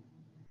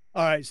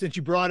 All right. Since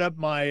you brought up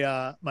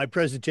my my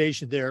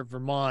presentation there at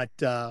Vermont,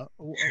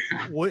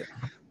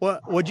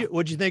 what'd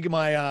you think of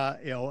my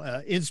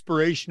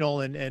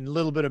inspirational and a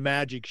little bit of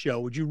magic show?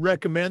 Would you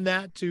recommend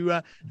that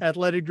to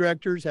athletic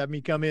directors? Have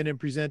me come in and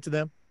present to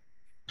them?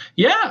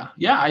 Yeah,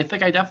 I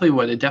think I definitely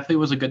would. It definitely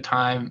was a good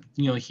time,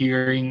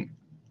 hearing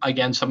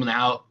again someone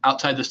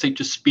outside the state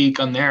just speak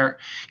on their,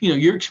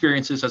 your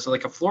experiences as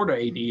like a Florida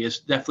AD is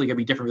definitely gonna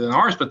be different than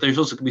ours, but there's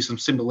also gonna be some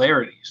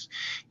similarities.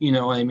 You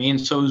know what I mean?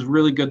 So it was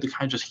really good to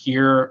kind of just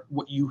hear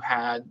what you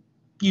had,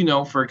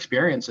 for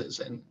experiences,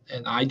 and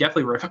I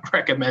definitely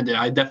recommend it.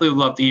 I definitely would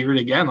love to hear it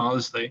again,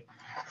 honestly.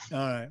 All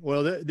right.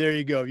 Well, there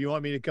you go. If you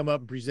want me to come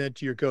up and present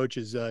to your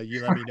coaches,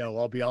 you let me know.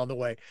 I'll be on the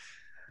way.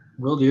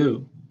 Will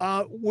do.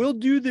 We'll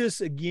do this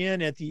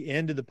again at the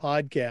end of the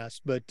podcast,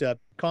 but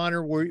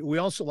Connor, we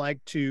also like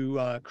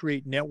to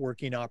create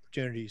networking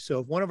opportunities.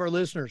 So if one of our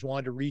listeners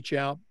wanted to reach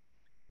out,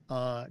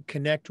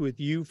 connect with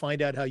you,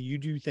 find out how you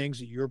do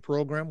things at your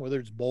program, whether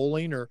it's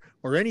bowling or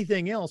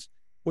anything else,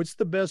 what's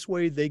the best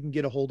way they can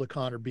get a hold of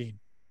Connor Bean?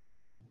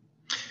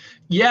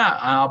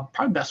 Yeah,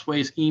 probably best way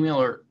is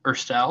email or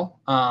cell.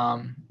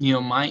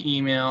 My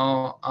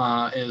email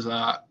is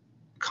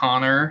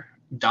connor.bean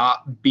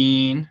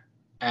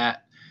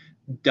at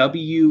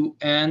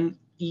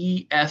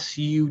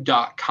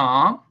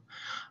wnesu.com.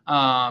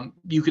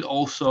 You could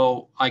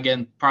also,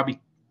 again, probably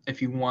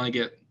if you want to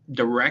get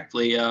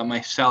directly,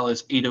 my cell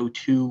is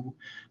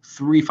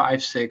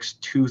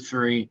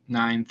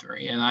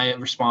 802-356-2393. And I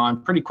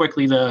respond pretty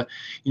quickly to,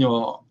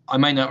 I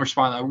might not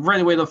respond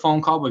right away to the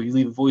phone call, but if you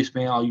leave a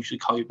voicemail, I'll usually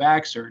call you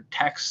back, or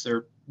texts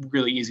are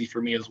really easy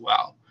for me as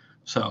well.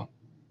 So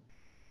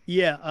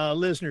Yeah,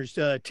 listeners,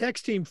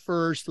 text him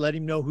first. Let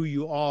him know who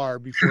you are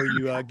before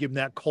you give him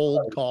that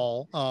cold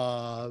call.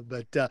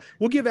 But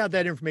we'll give out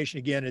that information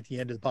again at the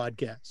end of the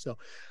podcast. So,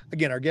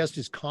 again, our guest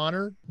is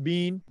Connor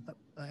Bean,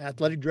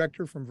 athletic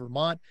director from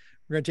Vermont.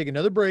 We're going to take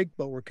another break,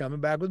 but we're coming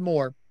back with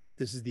more.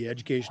 This is the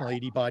Educational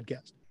AD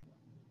Podcast.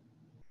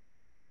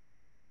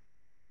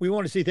 We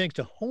want to say thanks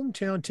to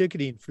Hometown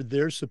Ticketing for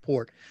their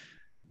support.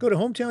 Go to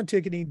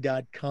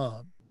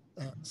hometownticketing.com.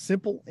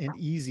 Simple and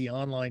easy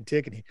online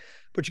ticketing.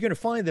 But you're going to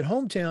find that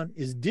Hometown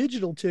is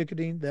digital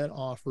ticketing that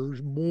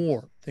offers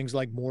more things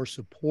like more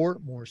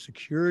support, more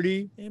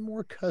security, and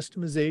more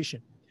customization.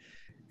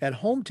 At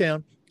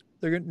Hometown,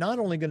 they're not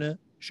only going to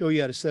show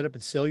you how to set up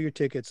and sell your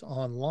tickets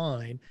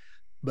online,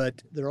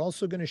 but they're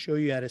also going to show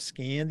you how to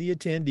scan the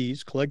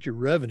attendees, collect your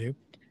revenue,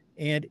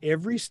 and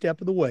every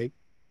step of the way,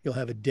 you'll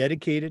have a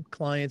dedicated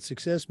client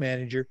success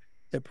manager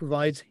that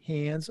provides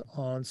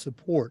hands-on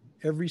support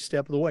every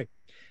step of the way.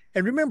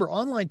 And remember,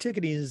 online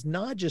ticketing is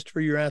not just for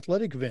your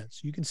athletic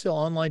events. You can sell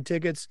online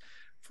tickets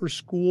for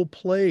school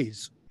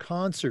plays,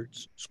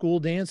 concerts, school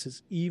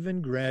dances,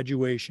 even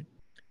graduation.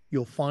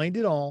 You'll find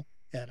it all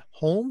at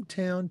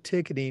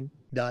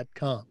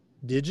hometownticketing.com.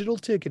 Digital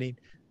ticketing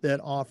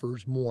that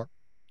offers more.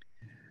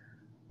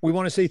 We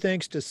want to say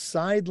thanks to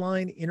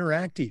Sideline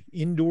Interactive,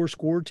 indoor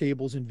score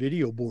tables and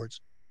video boards.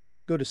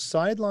 Go to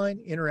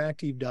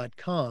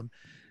sidelineinteractive.com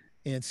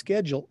and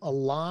schedule a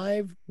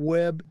live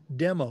web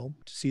demo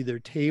to see their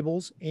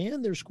tables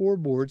and their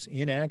scoreboards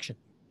in action.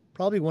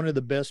 Probably one of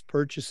the best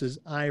purchases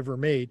I ever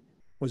made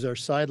was our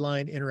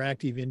Sideline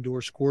Interactive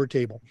indoor score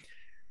table.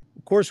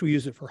 Of course, we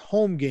use it for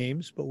home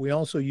games, but we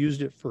also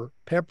used it for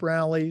pep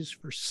rallies,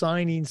 for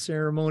signing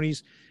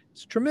ceremonies.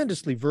 It's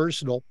tremendously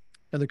versatile,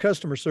 and the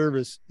customer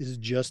service is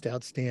just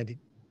outstanding.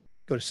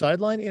 Go to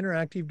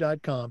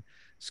sidelineinteractive.com,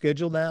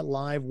 schedule that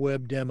live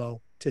web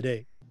demo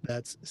today.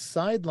 That's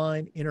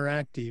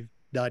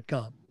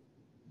sidelineinteractive.com.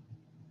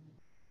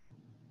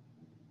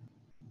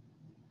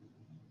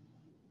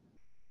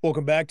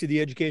 Welcome back to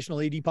the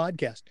Educational AD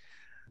Podcast.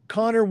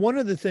 Connor, one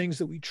of the things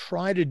that we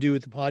try to do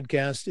with the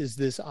podcast is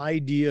this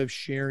idea of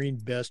sharing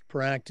best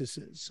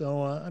practices.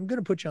 So I'm going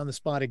to put you on the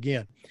spot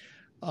again.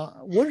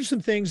 What are some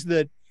things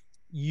that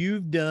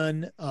you've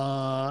done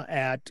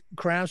at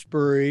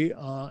Craftsbury,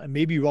 and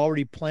maybe you're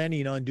already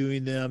planning on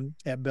doing them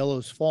at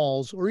Bellows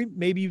Falls, or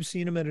maybe you've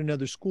seen them at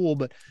another school,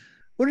 but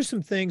what are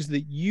some things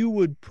that you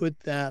would put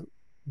that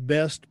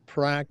best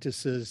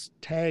practices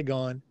tag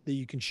on that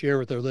you can share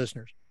with our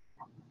listeners?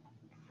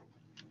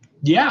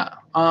 Yeah,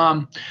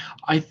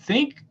 I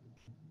think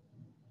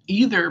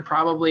either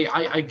probably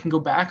I can go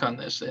back on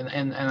this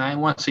and I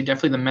want to say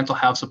definitely the mental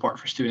health support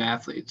for student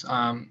athletes.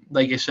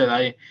 Like I said,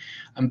 I'm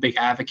a big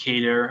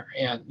advocator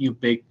and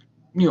big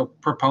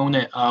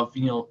proponent of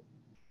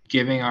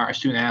giving our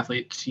student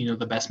athletes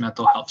the best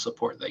mental health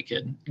support they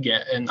could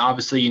get. And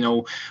obviously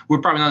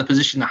we're probably not in a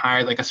position to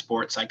hire like a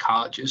sports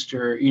psychologist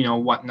or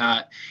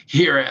whatnot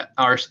here at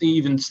our,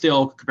 even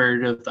still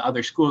compared to the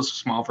other schools,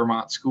 small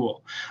Vermont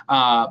school.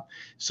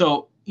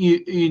 So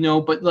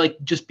but like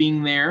just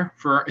being there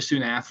for a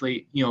student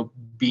athlete,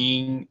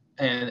 being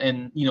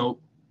and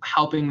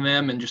helping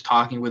them and just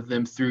talking with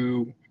them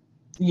through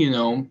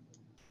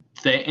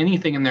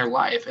anything in their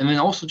life, and then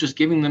also just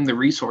giving them the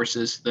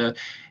resources,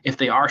 if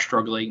they are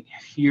struggling,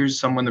 here's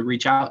someone to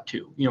reach out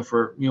to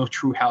for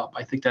true help.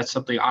 I think that's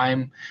something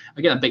I'm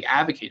again a big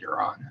advocator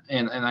on,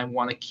 and I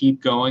want to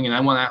keep going, and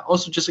I want to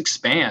also just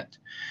expand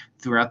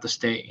throughout the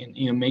state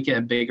and make it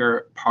a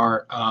bigger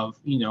part of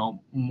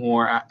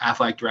more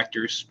athletic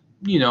directors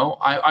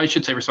I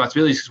should say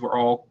responsibilities because we're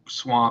all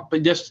swamped,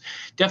 but just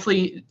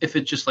definitely if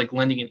it's just like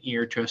lending an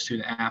ear to a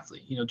student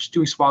athlete, just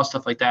doing small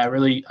stuff like that,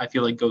 really, I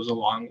feel like goes a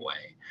long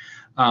way.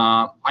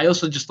 I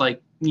also just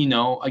like,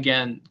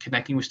 again,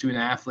 connecting with student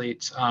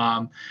athletes.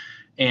 And,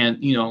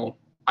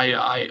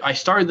 I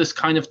started this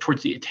kind of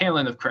towards the tail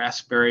end of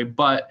Craftsberry,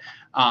 but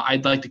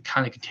I'd like to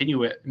kind of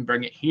continue it and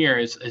bring it here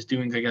as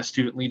doing like a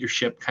student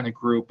leadership kind of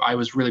group. I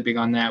was really big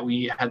on that.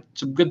 We had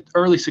some good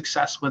early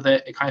success with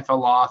it. It kind of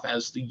fell off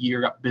as the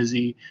year got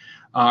busy.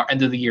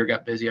 End of the year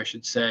got busy, I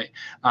should say.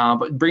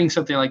 But bringing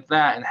something like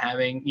that and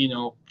having,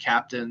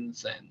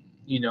 captains and,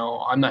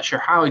 I'm not sure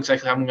how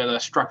exactly I'm going to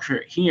structure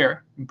it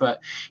here,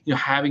 but,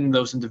 having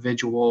those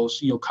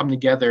individuals, come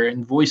together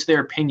and voice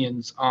their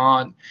opinions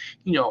on,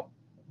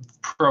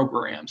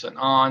 programs and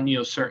on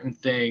certain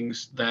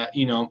things that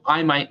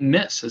I might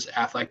miss as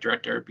athletic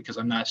director because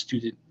I'm not a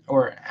student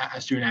or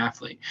a student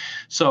athlete.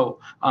 So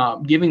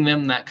giving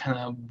them that kind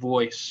of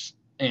voice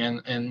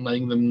and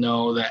letting them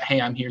know that,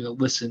 hey, I'm here to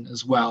listen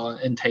as well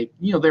and take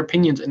their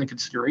opinions into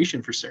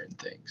consideration for certain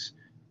things.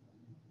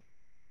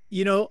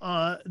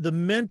 The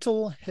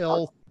mental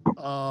health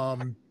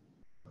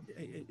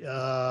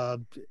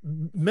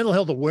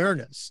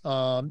awareness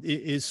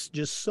is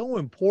just so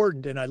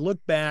important. And I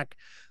look back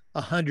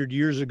 100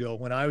 years ago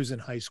when I was in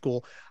high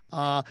school,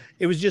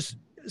 it was just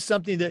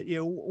something that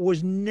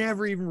was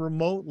never even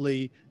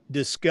remotely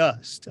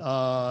discussed.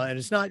 And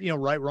it's not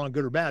right, wrong,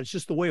 good or bad. It's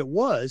just the way it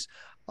was.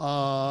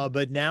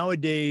 But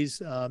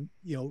nowadays,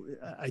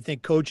 I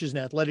think coaches and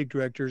athletic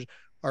directors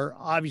are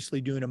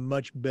obviously doing a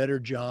much better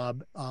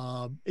job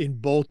in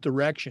both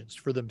directions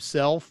for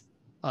themselves,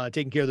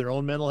 taking care of their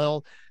own mental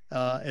health,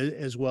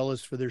 as well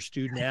as for their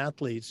student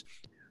athletes.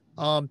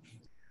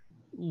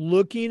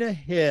 Looking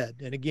ahead,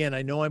 and again,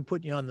 I know I'm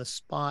putting you on the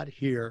spot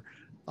here.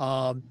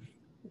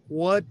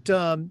 What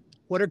are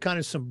kind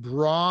of some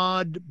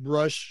broad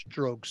brush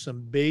strokes,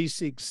 some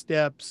basic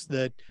steps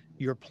that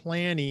you're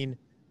planning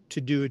to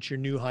do at your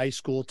new high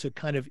school to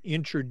kind of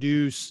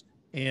introduce?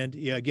 And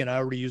again, I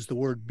already used the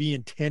word be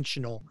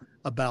intentional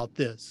about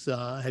this.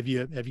 Have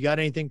you got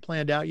anything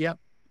planned out yet?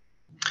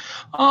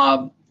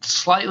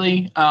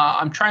 Slightly.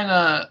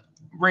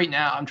 Right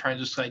now I'm trying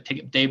to just like take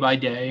it day by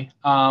day.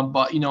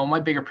 But my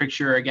bigger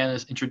picture again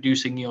is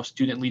introducing,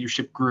 student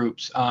leadership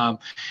groups.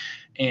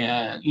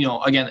 And,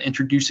 again,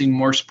 introducing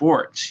more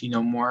sports,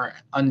 more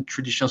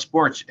untraditional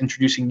sports,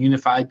 introducing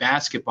unified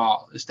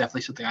basketball is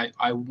definitely something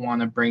I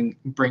want to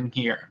bring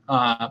here.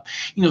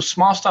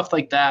 Small stuff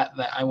like that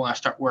I want to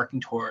start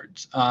working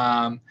towards.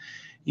 That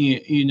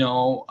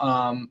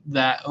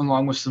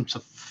along with some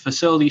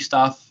facility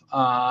stuff,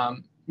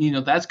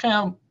 that's kind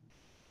of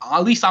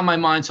at least on my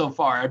mind so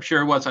far. I'm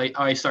sure once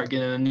I start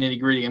getting the nitty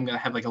gritty, I'm going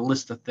to have like a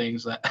list of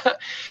things that,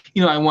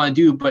 I want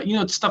to do. But,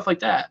 it's stuff like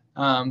that,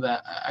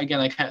 that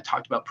again, I kind of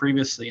talked about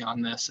previously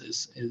on this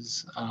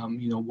is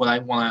what I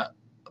want to,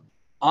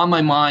 on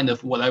my mind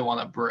of what I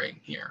want to bring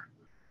here.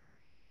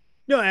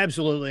 No,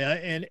 absolutely.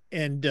 I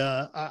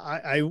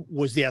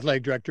was the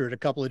athletic director at a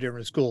couple of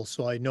different schools,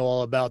 so I know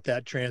all about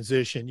that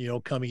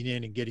transition, coming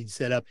in and getting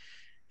set up.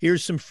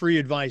 Here's some free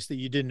advice that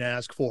you didn't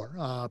ask for.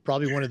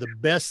 Probably one of the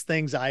best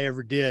things I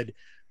ever did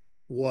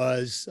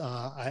was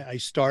I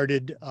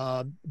started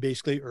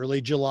basically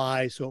early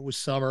July. So it was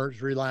summer, it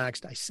was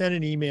relaxed. I sent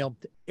an email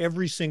to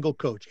every single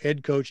coach,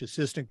 head coach,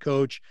 assistant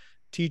coach,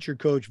 teacher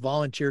coach,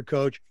 volunteer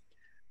coach.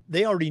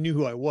 They already knew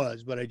who I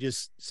was, but I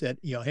just said,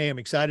 hey, I'm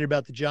excited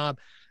about the job.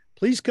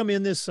 Please come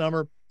in this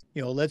summer.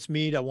 Let's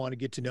meet. I want to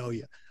get to know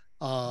you.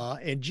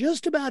 And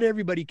just about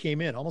everybody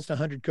came in, almost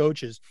 100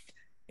 coaches.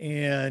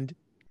 And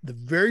the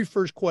very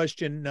first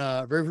question,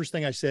 very first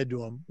thing I said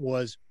to him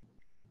was,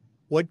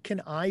 what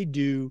can I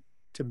do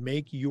to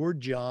make your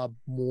job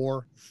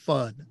more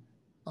fun?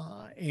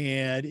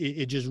 And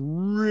it just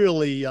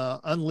really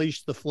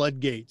unleashed the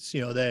floodgates.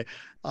 I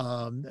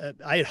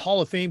had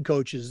Hall of Fame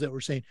coaches that were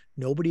saying,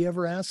 nobody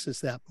ever asked us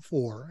that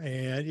before.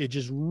 And it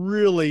just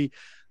really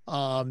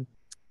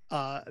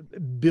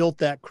built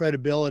that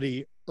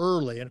credibility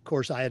early. And of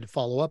course, I had to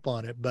follow up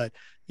on it. But,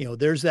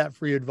 there's that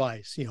free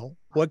advice.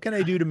 What can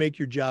I do to make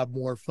your job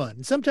more fun?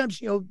 And sometimes,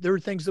 there were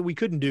things that we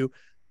couldn't do,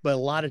 but a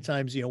lot of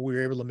times, we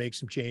were able to make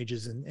some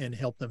changes and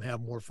help them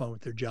have more fun with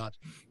their jobs.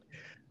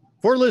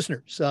 For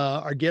listeners,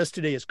 our guest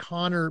today is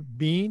Connor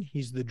Bean.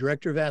 He's the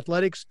director of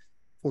athletics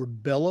for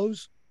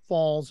Bellows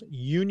Falls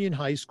Union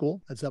High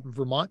School. That's up in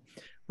Vermont.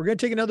 We're going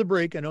to take another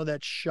break. I know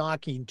that's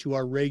shocking to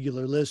our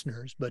regular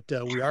listeners, but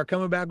we are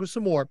coming back with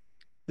some more.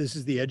 This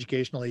is the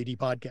Educational AD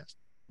Podcast.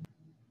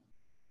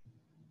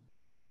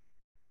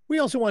 We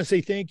also want to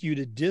say thank you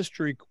to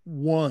District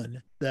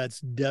 1.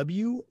 That's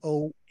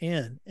WON.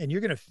 And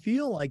you're going to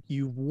feel like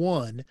you've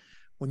won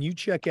when you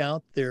check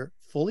out their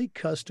fully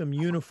custom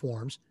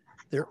uniforms,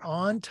 their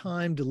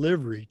on-time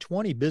delivery,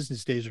 20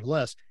 business days or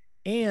less,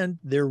 and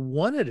their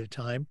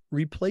one-at-a-time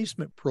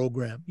replacement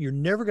program. You're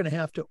never going to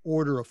have to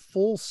order a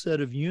full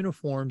set of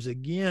uniforms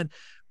again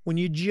when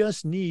you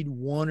just need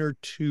one or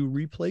two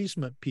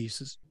replacement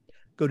pieces.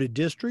 Go to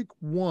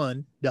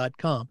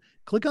district1.com,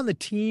 click on the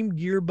Team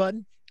Gear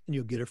button, and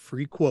you'll get a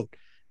free quote.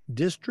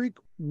 District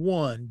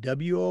One,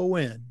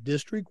 WON,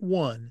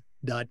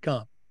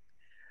 district1.com.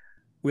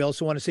 We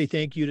also want to say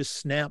thank you to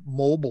Snap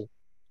Mobile.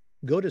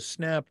 Go to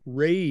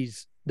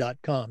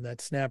snapraise.com.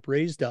 That's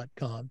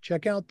snapraise.com.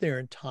 Check out their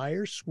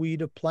entire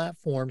suite of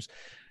platforms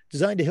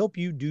designed to help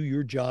you do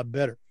your job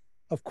better.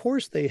 Of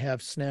course, they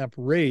have Snap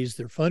Raise,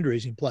 their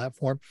fundraising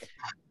platform.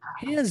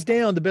 Hands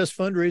down, the best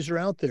fundraiser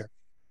out there.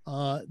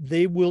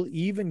 They will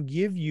even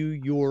give you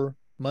your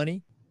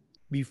money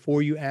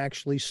before you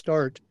actually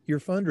start your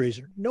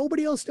fundraiser.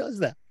 Nobody else does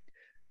that.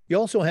 You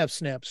also have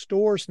Snap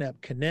Store, Snap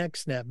Connect,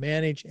 Snap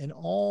Manage, and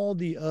all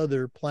the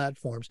other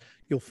platforms.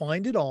 You'll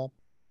find it all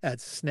at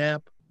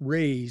snapraise.com.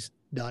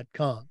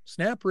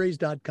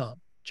 Snapraise.com.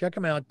 Check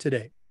them out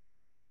today.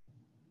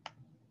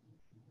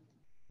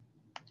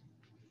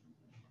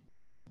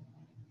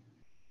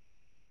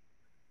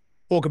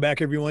 Welcome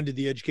back, everyone, to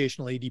the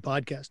Educational AD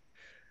Podcast.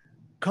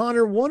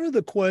 Connor, one of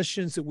the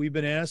questions that we've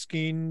been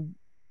asking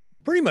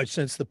pretty much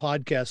since the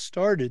podcast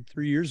started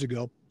 3 years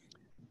ago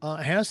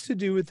has to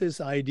do with this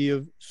idea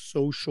of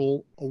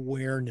social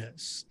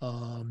awareness.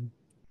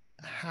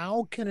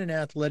 How can an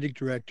athletic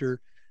director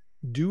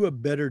do a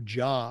better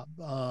job,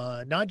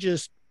 not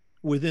just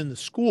within the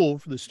school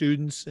for the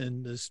students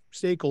and the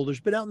stakeholders,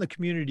 but out in the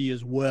community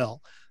as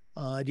well?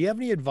 Do you have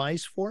any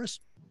advice for us?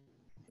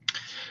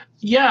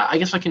 Yeah, I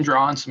guess I can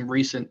draw on some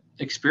recent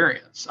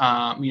experience.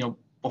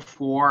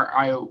 Before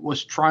I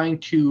was trying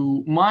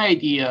to, my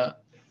idea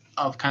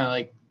of kind of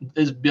like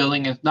is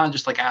building and not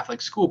just like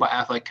athletic school, but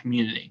athletic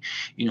community.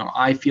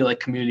 I feel like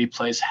community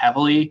plays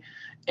heavily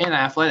in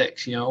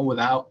athletics.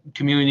 Without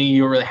community,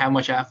 you don't really have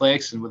much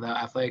athletics, and without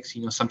athletics,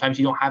 sometimes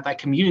you don't have that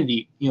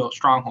community,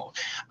 stronghold.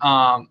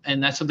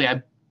 And that's something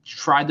I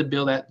tried to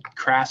build at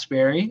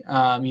Craftsberry,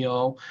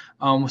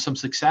 with some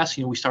success.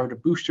 We started a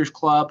boosters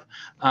club.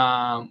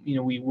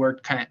 We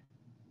worked kind of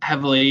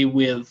heavily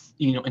with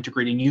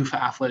integrating youth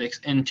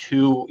athletics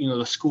into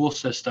the school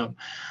system,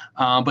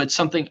 but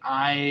something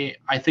I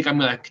think I'm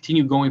going to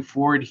continue going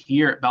forward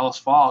here at Bellows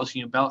Falls.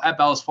 At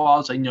Bellows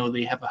Falls, I know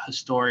they have a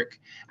historic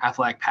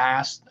athletic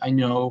past. I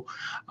know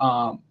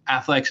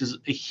athletics is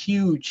a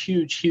huge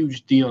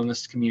deal in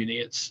this community.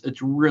 It's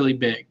really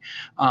big.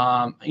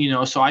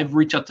 So I've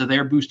reached out to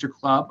their booster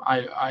club.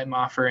 I'm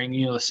offering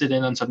to sit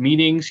in on some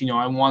meetings.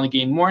 I want to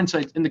gain more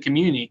insight in the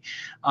community,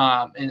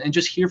 and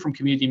just hear from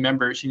community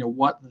members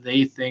what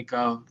they think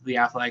of the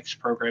athletics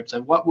programs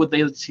and what would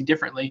they see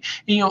differently,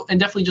 and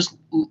definitely just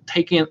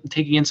taking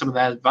in some of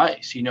that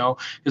advice,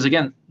 because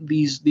again,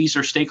 these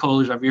are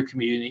stakeholders of your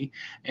community,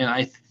 and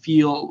I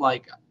feel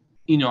like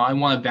I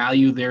want to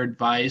value their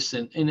advice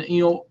and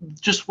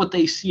just what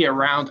they see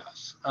around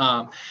us,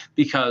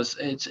 because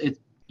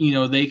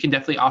they can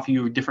definitely offer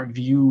you a different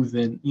view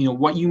than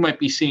what you might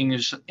be seeing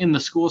is in the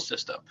school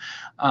system.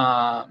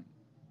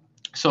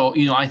 So,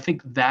 I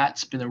think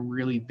that's been a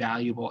really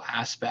valuable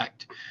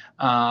aspect,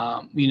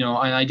 and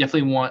I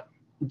definitely want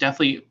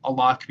a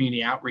lot of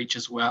community outreach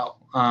as well.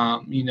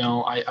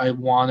 I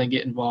want to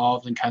get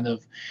involved in kind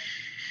of,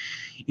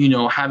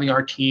 having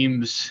our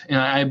teams, and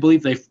I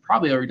believe they've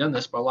probably already done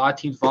this, but a lot of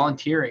teams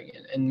volunteering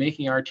and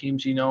making our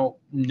teams,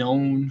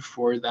 known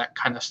for that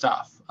kind of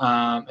stuff,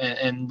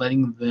 and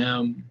letting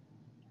them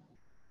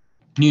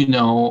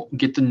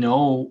get to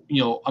know,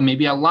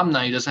 maybe an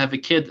alumni who doesn't have a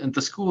kid at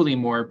the school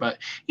anymore, but,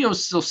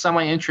 still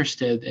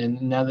semi-interested.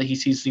 And now that he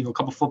sees, a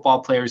couple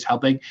football players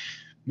helping,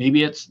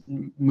 maybe it's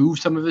move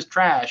some of his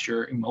trash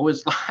or mow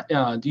his,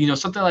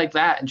 something like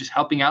that, and just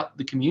helping out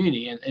the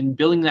community and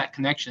building that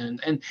connection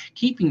and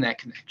keeping that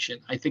connection.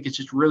 I think it's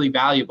just really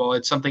valuable.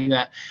 It's something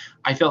that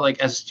I felt like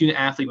as a student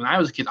athlete when I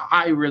was a kid,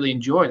 I really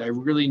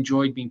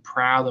enjoyed being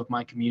proud of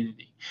my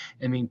community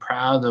and being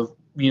proud of,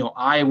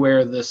 I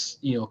wear this,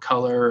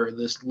 color or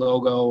this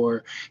logo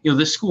or,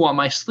 this school on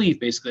my sleeve.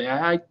 Basically,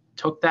 I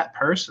took that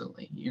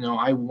personally.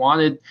 I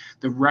wanted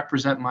to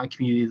represent my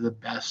community to the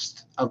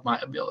best of my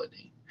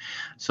ability.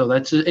 So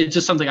it's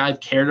just something I've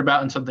cared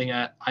about and something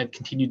that I've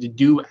continued to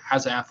do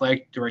as an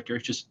athletic director,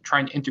 just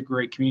trying to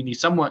integrate community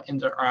somewhat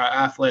into our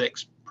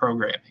athletics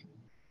programming.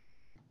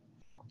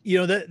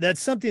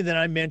 That's something that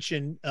I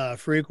mention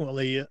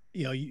frequently.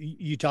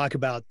 You talk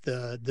about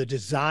the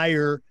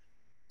desire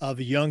of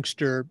a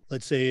youngster,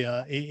 let's say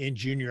in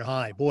junior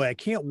high. Boy, I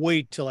can't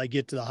wait till I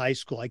get to the high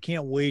school. I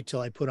can't wait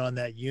till I put on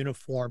that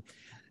uniform.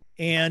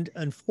 And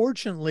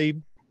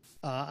unfortunately,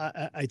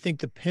 I think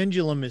the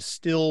pendulum is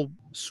still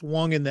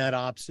swung in that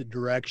opposite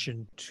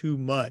direction too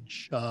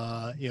much.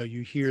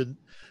 You hear,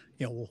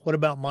 well, what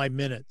about my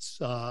minutes?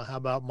 How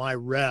about my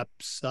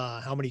reps?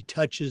 How many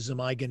touches am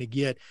I going to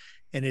get?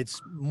 And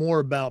it's more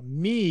about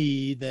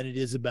me than it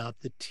is about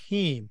the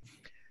team.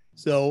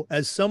 So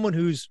as someone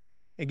who's,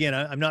 again,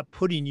 I'm not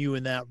putting you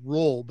in that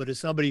role, but as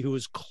somebody who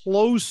is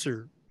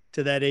closer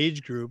to that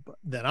age group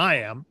than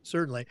I am,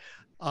 certainly,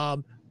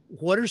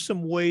 what are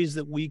some ways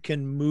that we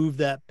can move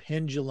that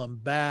pendulum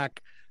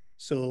back?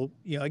 So,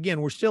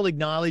 again, we're still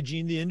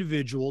acknowledging the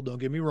individual, don't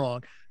get me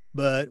wrong,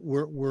 but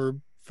we're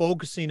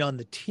focusing on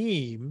the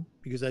team,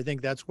 because I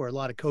think that's where a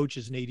lot of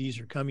coaches and ADs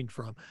are coming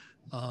from.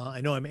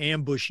 I know I'm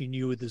ambushing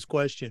you with this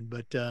question,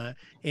 but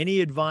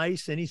any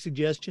advice, any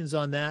suggestions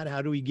on that?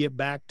 How do we get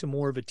back to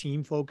more of a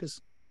team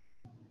focus?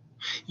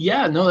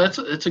 Yeah, no,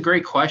 that's a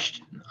great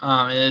question.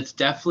 And it's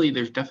definitely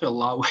there's definitely a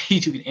lot of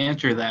ways you can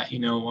answer that.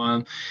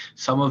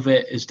 Some of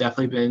it has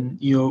definitely been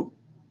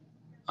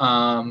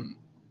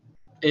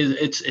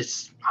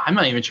it's I'm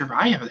not even sure if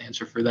I have an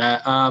answer for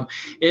that.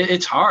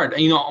 It's hard.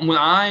 When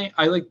I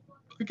like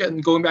again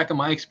going back to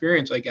my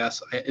experience, I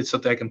guess it's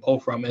something I can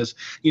pull from is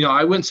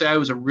I wouldn't say I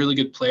was a really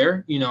good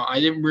player. I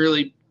didn't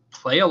really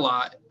play a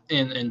lot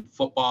in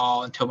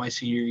football until my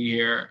senior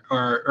year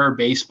or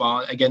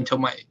baseball again until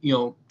my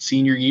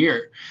senior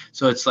year.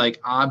 So it's like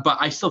but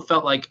I still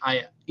felt like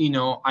I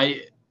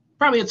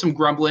probably had some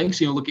grumblings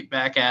looking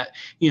back at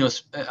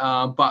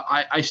but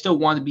I still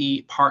want to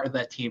be part of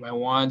that team. I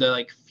wanted to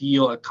like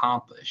feel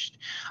accomplished,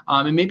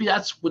 and maybe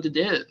that's what it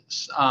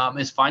is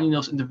finding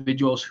those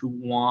individuals who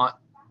want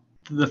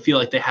to feel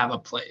like they have a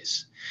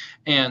place.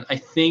 And I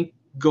think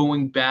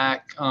going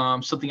back,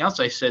 something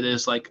else I said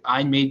is like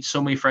I made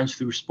so many friends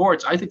through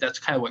sports. I think that's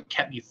kind of what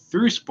kept me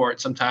through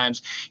sports.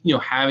 Sometimes,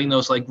 having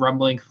those like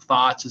grumbling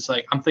thoughts. It's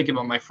like I'm thinking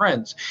about my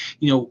friends.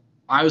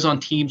 I was on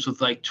teams with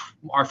like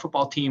our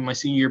football team my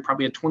senior year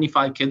probably had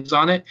 25 kids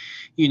on it.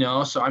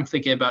 So I'm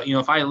thinking about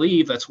if I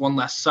leave, that's one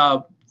less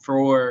sub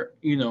for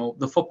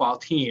the football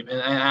team,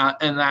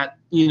 and that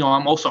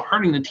I'm also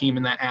hurting the team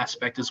in that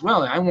aspect as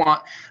well. And I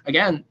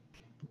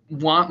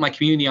want my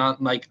community on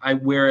like I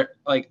wear it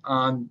like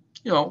on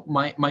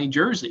my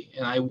jersey,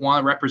 and I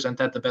want to represent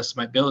that the best of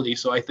my ability.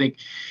 So I think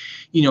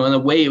in a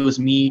way it was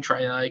me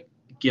trying to like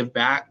give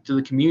back to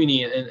the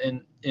community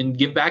and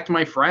give back to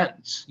my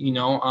friends.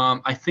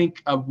 I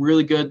think a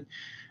really good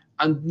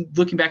I'm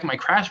looking back at my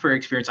Craftsbury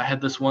experience. I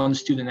had this one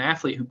student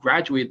athlete who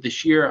graduated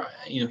this year.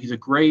 He's a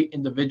great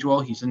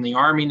individual. He's in the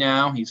Army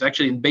now. He's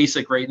actually in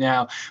basic right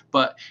now,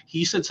 but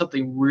he said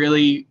something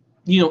really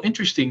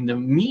interesting to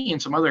me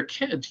and some other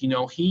kids.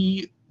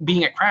 He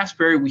being at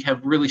Craftsbury, we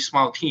have really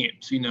small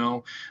teams.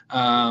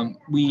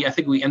 I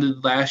think we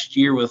ended last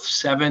year with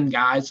 7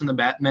 guys in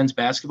the men's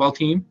basketball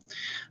team.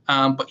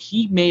 But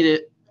he made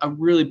it a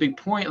really big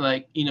point.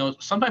 Like,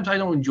 sometimes I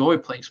don't enjoy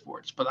playing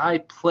sports, but I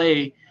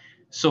play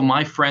so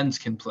my friends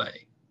can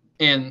play.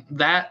 And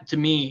that to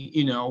me,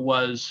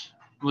 was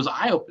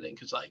eye opening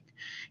because like,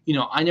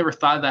 I never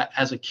thought of that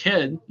as a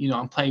kid.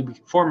 I'm playing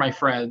for my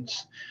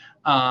friends.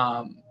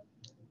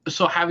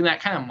 So having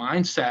that kind of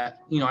mindset,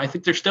 I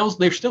think there's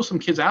still some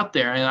kids out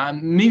there,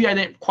 and maybe I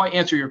didn't quite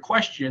answer your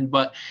question,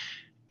 but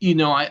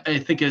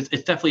I think it's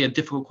definitely a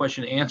difficult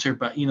question to answer,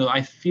 but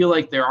I feel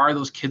like there are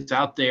those kids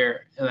out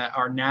there that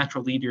are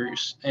natural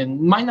leaders and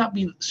might not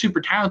be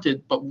super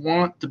talented, but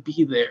want to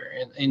be there,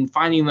 and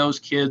finding those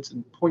kids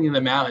and pointing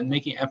them out and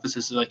making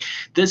emphasis is like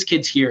this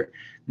kid's here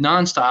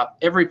nonstop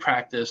every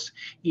practice,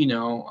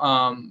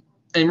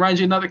 and reminds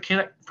you of another kid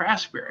at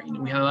Craftsbury.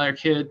 We had another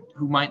kid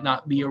who might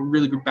not be a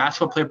really good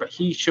basketball player, but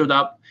he showed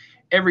up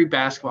every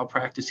basketball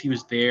practice. He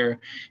was there,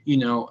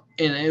 and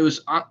it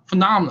was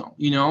phenomenal,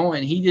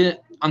 and he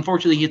didn't,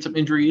 unfortunately, he had some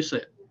injuries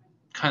that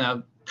kind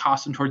of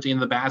cost him towards the end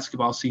of the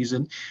basketball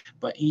season,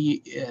 but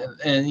he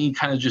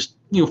kind of just,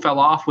 fell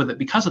off with it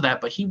because of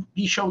that. But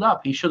he showed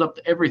up. He showed up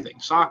to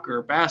everything,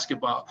 soccer,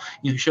 basketball,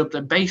 he showed up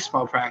to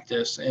baseball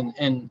practice,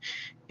 and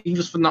he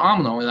was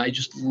phenomenal. And I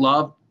just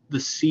loved to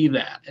see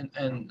that.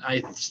 And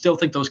I still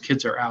think those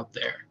kids are out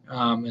there.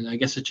 And I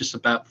guess it's just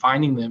about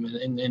finding them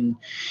and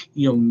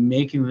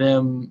making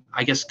them,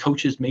 I guess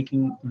coaches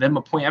making them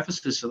a point of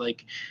emphasis to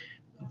like,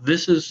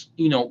 this is,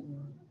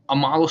 a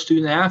model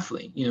student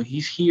athlete.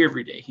 He's here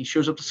every day. He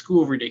shows up to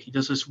school every day. He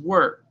does his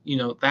work,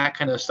 that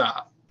kind of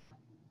stuff.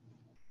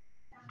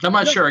 I'm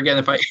not sure, again,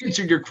 if I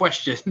answered your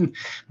question,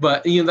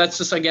 but, that's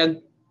just,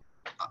 again,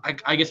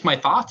 I guess my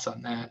thoughts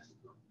on that.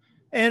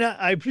 And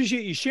I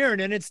appreciate you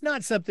sharing. And it's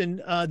not something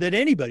that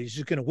anybody's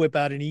just going to whip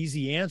out an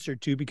easy answer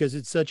to because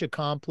it's such a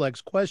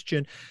complex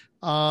question.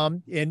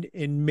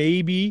 And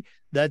maybe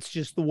that's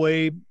just the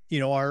way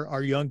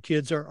our young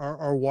kids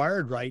are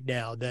wired right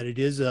now. That it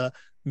is a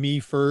me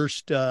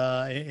first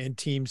and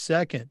team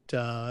second.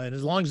 And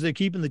as long as they're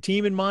keeping the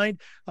team in mind,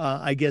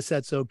 I guess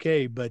that's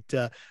okay.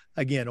 But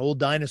again, old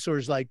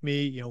dinosaurs like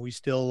me, we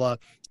still.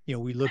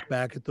 We look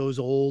back at those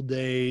old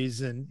days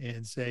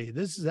and say,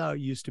 this is how it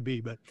used to be.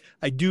 But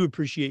I do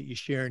appreciate you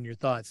sharing your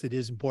thoughts. It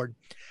is important.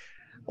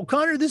 Well,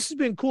 Connor, this has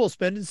been cool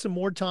spending some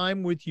more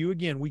time with you.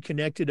 Again, we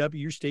connected up at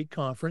your state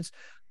conference,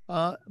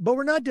 but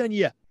we're not done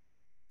yet.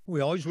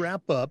 We always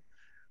wrap up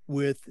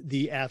with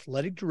the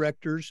athletic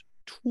director's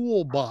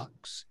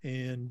toolbox.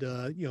 And,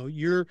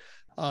 you're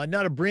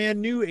not a brand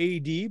new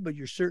AD, but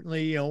you're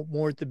certainly,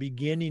 more at the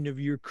beginning of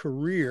your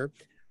career.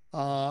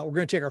 We're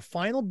going to take our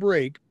final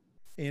break.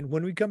 And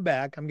when we come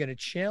back, I'm going to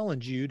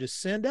challenge you to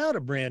send out a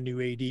brand new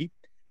AD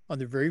on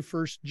their very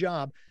first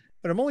job.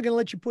 But I'm only going to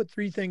let you put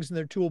 3 things in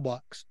their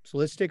toolbox. So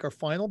let's take our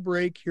final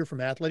break here from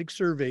Athletic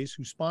Surveys,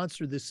 who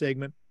sponsored this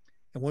segment.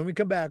 And when we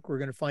come back, we're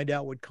going to find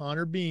out what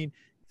Connor Bean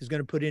is going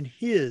to put in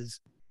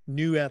his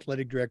new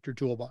athletic director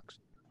toolbox.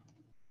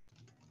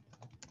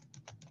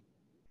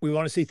 We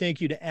want to say thank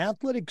you to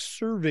Athletic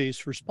Surveys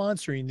for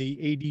sponsoring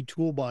the AD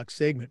Toolbox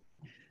segment.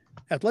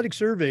 Athletic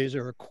surveys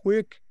are a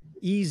quick,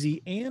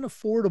 easy, and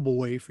affordable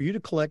way for you to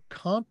collect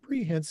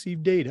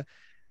comprehensive data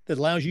that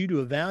allows you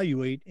to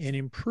evaluate and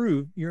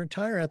improve your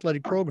entire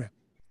athletic program.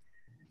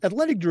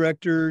 Athletic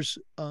directors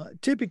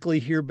typically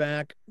hear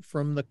back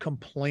from the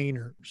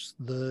complainers,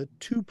 the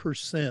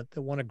 2%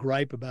 that want to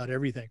gripe about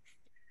everything.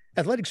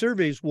 Athletic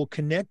surveys will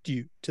connect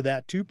you to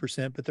that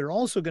 2%, but they're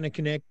also going to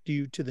connect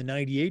you to the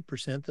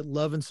 98% that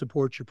love and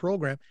support your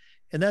program.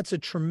 And that's a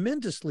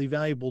tremendously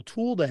valuable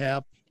tool to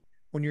have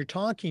when you're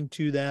talking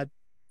to that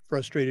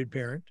frustrated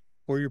parent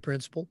or your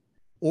principal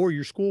or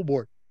your school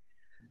board.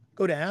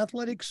 Go to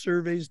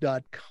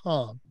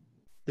athleticsurveys.com.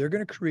 They're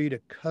going to create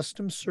a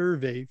custom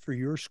survey for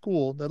your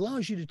school that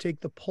allows you to take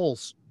the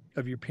pulse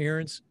of your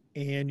parents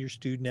and your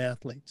student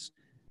athletes.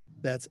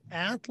 That's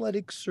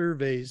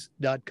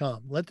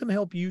athleticsurveys.com. Let them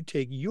help you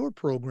take your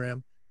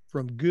program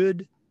from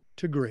good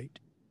to great.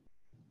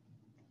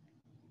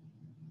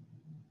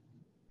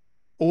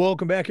 Well,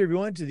 welcome back,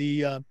 everyone, to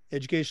the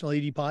Educational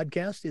AD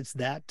Podcast. It's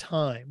that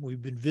time.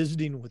 We've been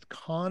visiting with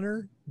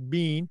Connor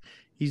Bean.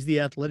 He's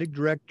the athletic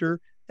director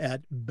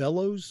at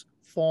Bellows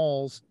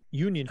Falls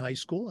Union High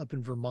School up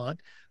in Vermont.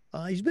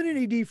 He's been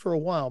an AD for a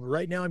while, but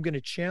right now I'm going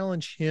to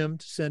challenge him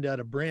to send out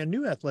a brand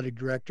new athletic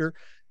director,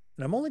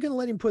 and I'm only going to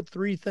let him put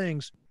 3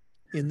 things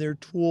in their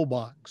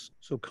toolbox.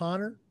 So,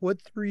 Connor,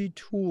 what 3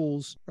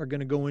 tools are going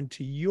to go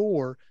into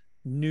your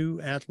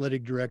new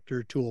athletic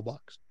director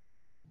toolbox?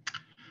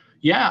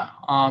 Yeah,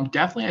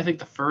 definitely. I think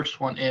the first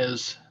one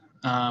is,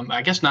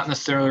 I guess not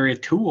necessarily a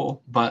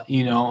tool, but,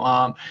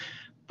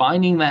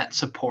 finding that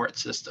support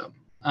system.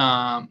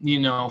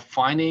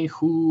 Finding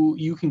who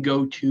you can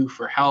go to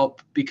for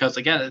help, because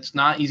again, it's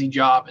not an easy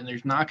job, and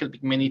there's not going to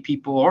be many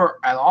people or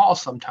at all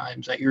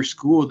sometimes at your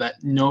school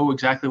that know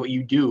exactly what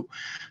you do.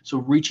 So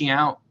reaching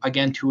out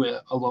again to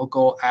a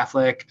local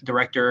athletic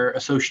director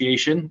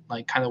association,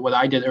 like kind of what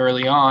I did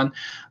early on,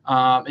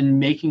 and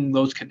making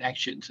those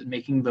connections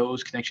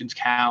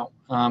count,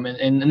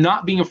 and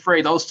not being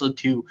afraid also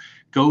to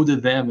go to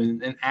them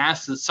and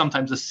ask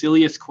sometimes the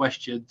silliest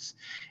questions.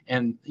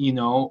 And,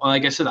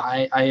 like I said,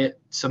 I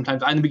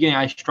sometimes in the beginning,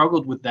 I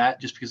struggled with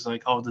that just because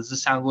like, oh, does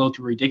this sound a little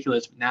too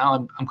ridiculous? But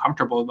now I'm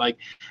comfortable like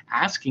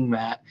asking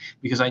that,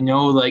 because I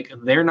know like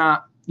they're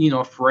not,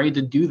 afraid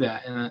to do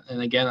that.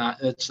 And again,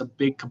 it's a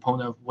big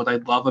component of what I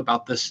love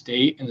about this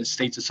state and the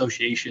state's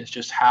association is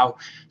just how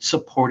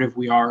supportive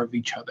we are of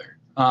each other.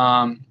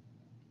 I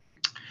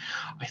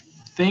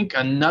think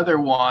another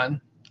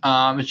one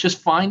is just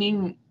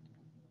finding,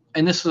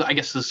 and I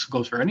guess this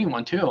goes for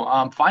anyone too,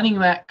 finding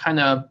that kind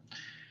of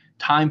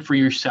time for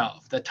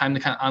yourself, that time to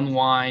kind of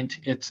unwind.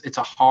 It's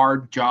a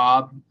hard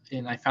job,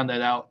 and I found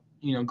that out,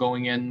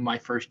 going in my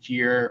first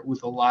year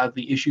with a lot of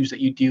the issues that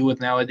you deal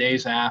with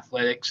nowadays in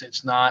athletics.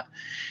 It's not,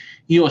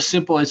 as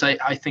simple as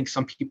I think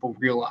some people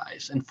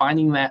realize. And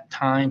finding that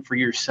time for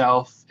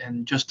yourself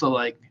and just to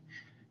like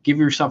give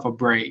yourself a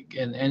break,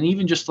 and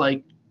even just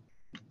like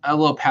a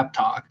little pep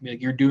talk,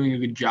 like you're doing a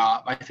good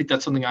job. I think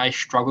that's something I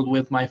struggled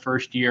with my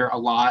first year a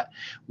lot,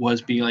 was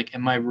being like,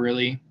 am I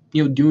really,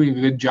 doing a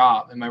good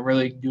job? Am I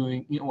really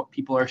doing, what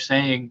people are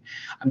saying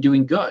I'm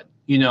doing good?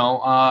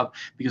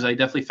 Because I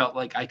definitely felt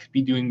like I could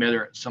be doing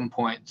better at some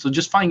point. So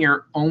just finding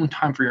your own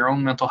time for your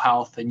own mental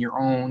health and your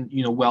own,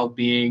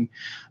 well-being,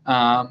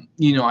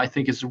 I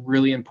think is a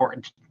really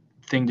important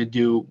thing to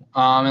do.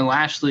 And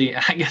lastly,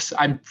 I guess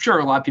I'm sure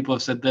a lot of people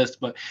have said this,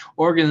 but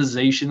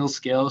organizational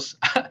skills,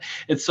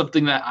 it's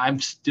something that I'm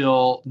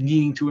still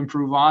needing to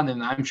improve on.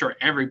 And I'm sure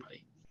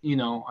everybody,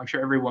 I'm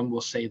sure everyone will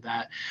say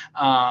that.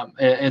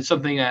 It's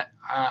something that,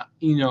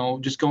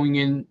 just going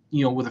in,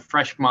 with a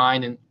fresh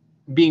mind and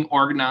being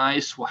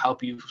organized will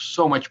help you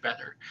so much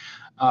better.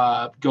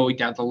 Going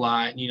down the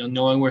line,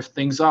 knowing where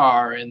things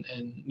are, and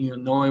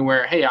knowing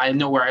where, hey, I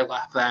know where I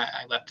left that.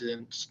 I left it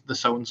in the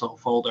so-and-so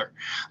folder.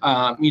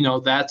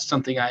 That's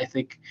something I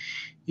think,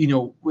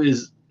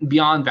 is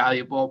beyond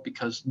valuable,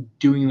 because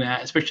doing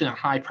that, especially in a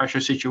high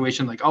pressure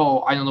situation, like,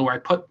 oh, I don't know where I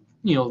put,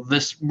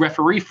 this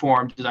referee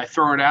form, did I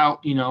throw it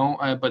out,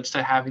 but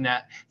instead of having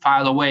that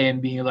filed away and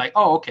being like,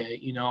 oh,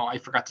 okay, I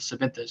forgot to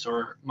submit this,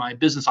 or my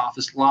business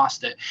office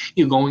lost it,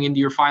 going into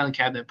your filing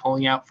cabinet,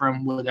 pulling out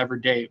from whatever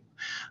date,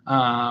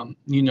 and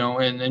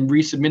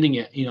resubmitting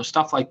it,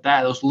 stuff like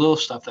that, those little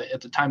stuff that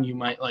at the time you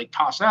might like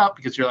toss out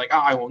because you're like, oh,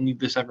 I won't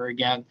need this ever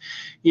again,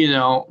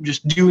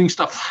 just doing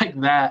stuff like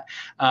that.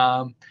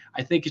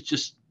 I think it's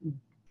just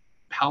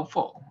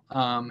helpful,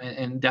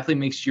 and definitely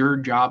makes your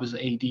job as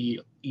AD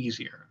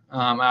easier.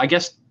 I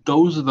guess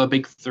those are the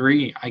big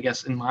 3, I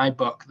guess, in my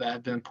book that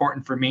have been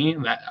important for me,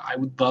 that I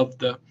would love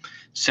to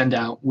send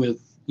out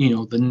with,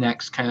 the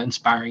next kind of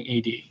inspiring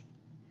AD.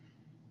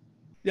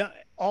 Yeah,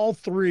 all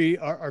 3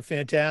 are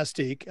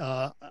fantastic.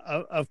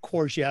 Of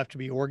course, you have to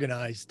be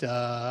organized.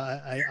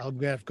 I'll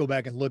have to go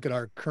back and look at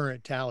our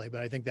current tally,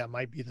 but I think that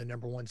might be the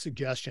number 1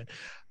 suggestion.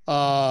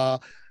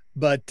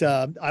 But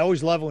I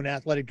always love when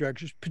athletic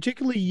directors,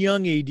 particularly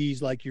young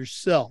ADs like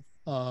yourself,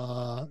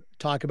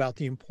 talk about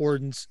the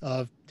importance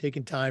of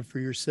taking time for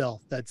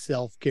yourself, that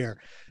self-care.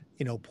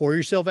 Pour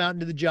yourself out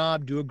into the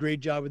job, do a great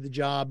job with the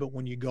job, but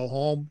when you go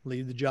home,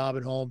 leave the job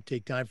at home,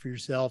 take time for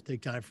yourself,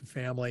 take time for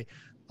family.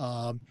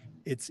 Um,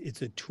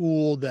 it's a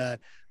tool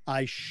that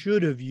I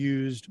should have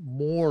used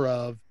more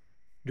of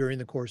during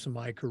the course of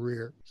my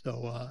career.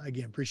 So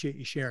again, appreciate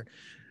you sharing.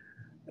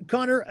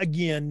 Connor,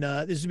 again,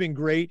 this has been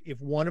great.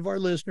 If one of our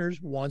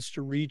listeners wants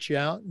to reach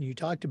out, and you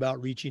talked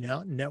about reaching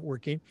out and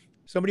networking,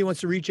 somebody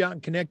wants to reach out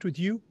and connect with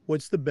you,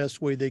 what's the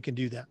best way they can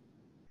do that?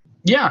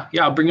 Yeah,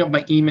 I'll bring up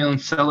my email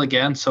and cell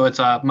again. So it's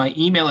my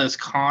email is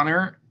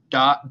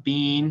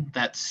connor.bean,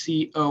 that's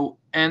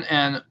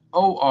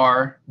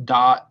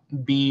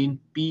CONNOR.bean,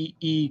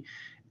 BEAN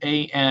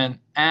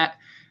at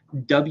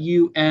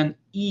WNESU.com.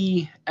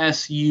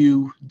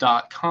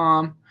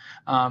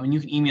 And you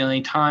can email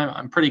anytime.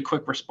 I'm a pretty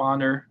quick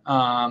responder.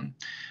 And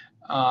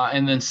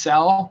then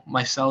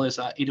my cell is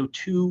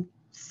 802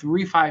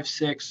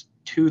 356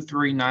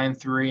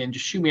 2393, and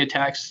just shoot me a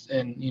text.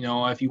 And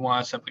if you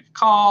want to set up a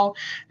call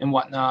and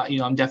whatnot,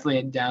 I'm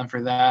definitely down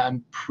for that.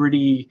 I'm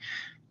pretty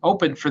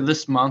open for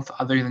this month,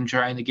 other than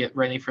trying to get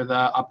ready for the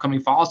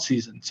upcoming fall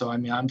season. So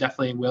I'm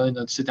definitely willing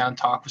to sit down and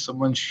talk with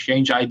someone,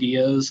 exchange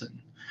ideas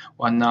and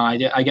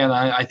whatnot.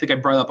 I think I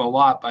brought up a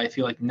lot, but I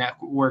feel like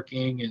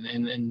networking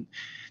and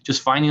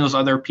just finding those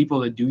other people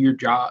that do your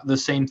job, the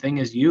same thing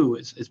as you,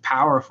 is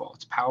powerful.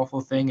 It's a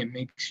powerful thing. It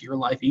makes your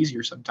life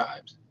easier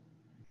sometimes.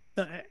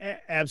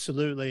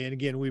 Absolutely. And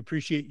again, we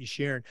appreciate you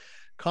sharing.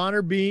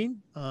 Connor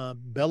Bean,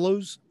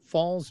 Bellows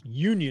Falls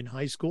Union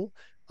High School.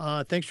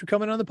 Thanks for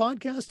coming on the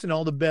podcast, and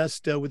all the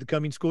best with the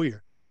coming school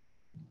year.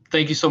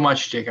 Thank you so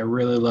much, Jake. I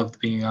really loved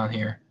being on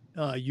here.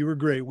 You were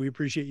great. We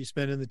appreciate you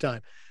spending the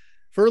time.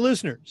 For our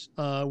listeners,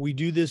 we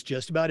do this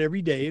just about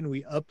every day, and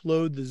we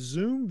upload the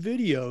Zoom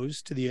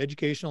videos to the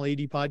Educational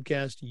AD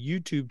Podcast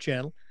YouTube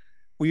channel.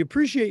 We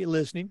appreciate you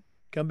listening.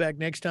 Come back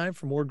next time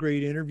for more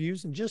great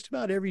interviews, and just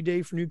about every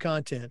day for new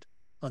content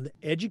on the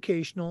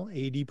Educational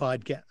AD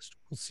Podcast.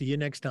 We'll see you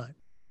next time.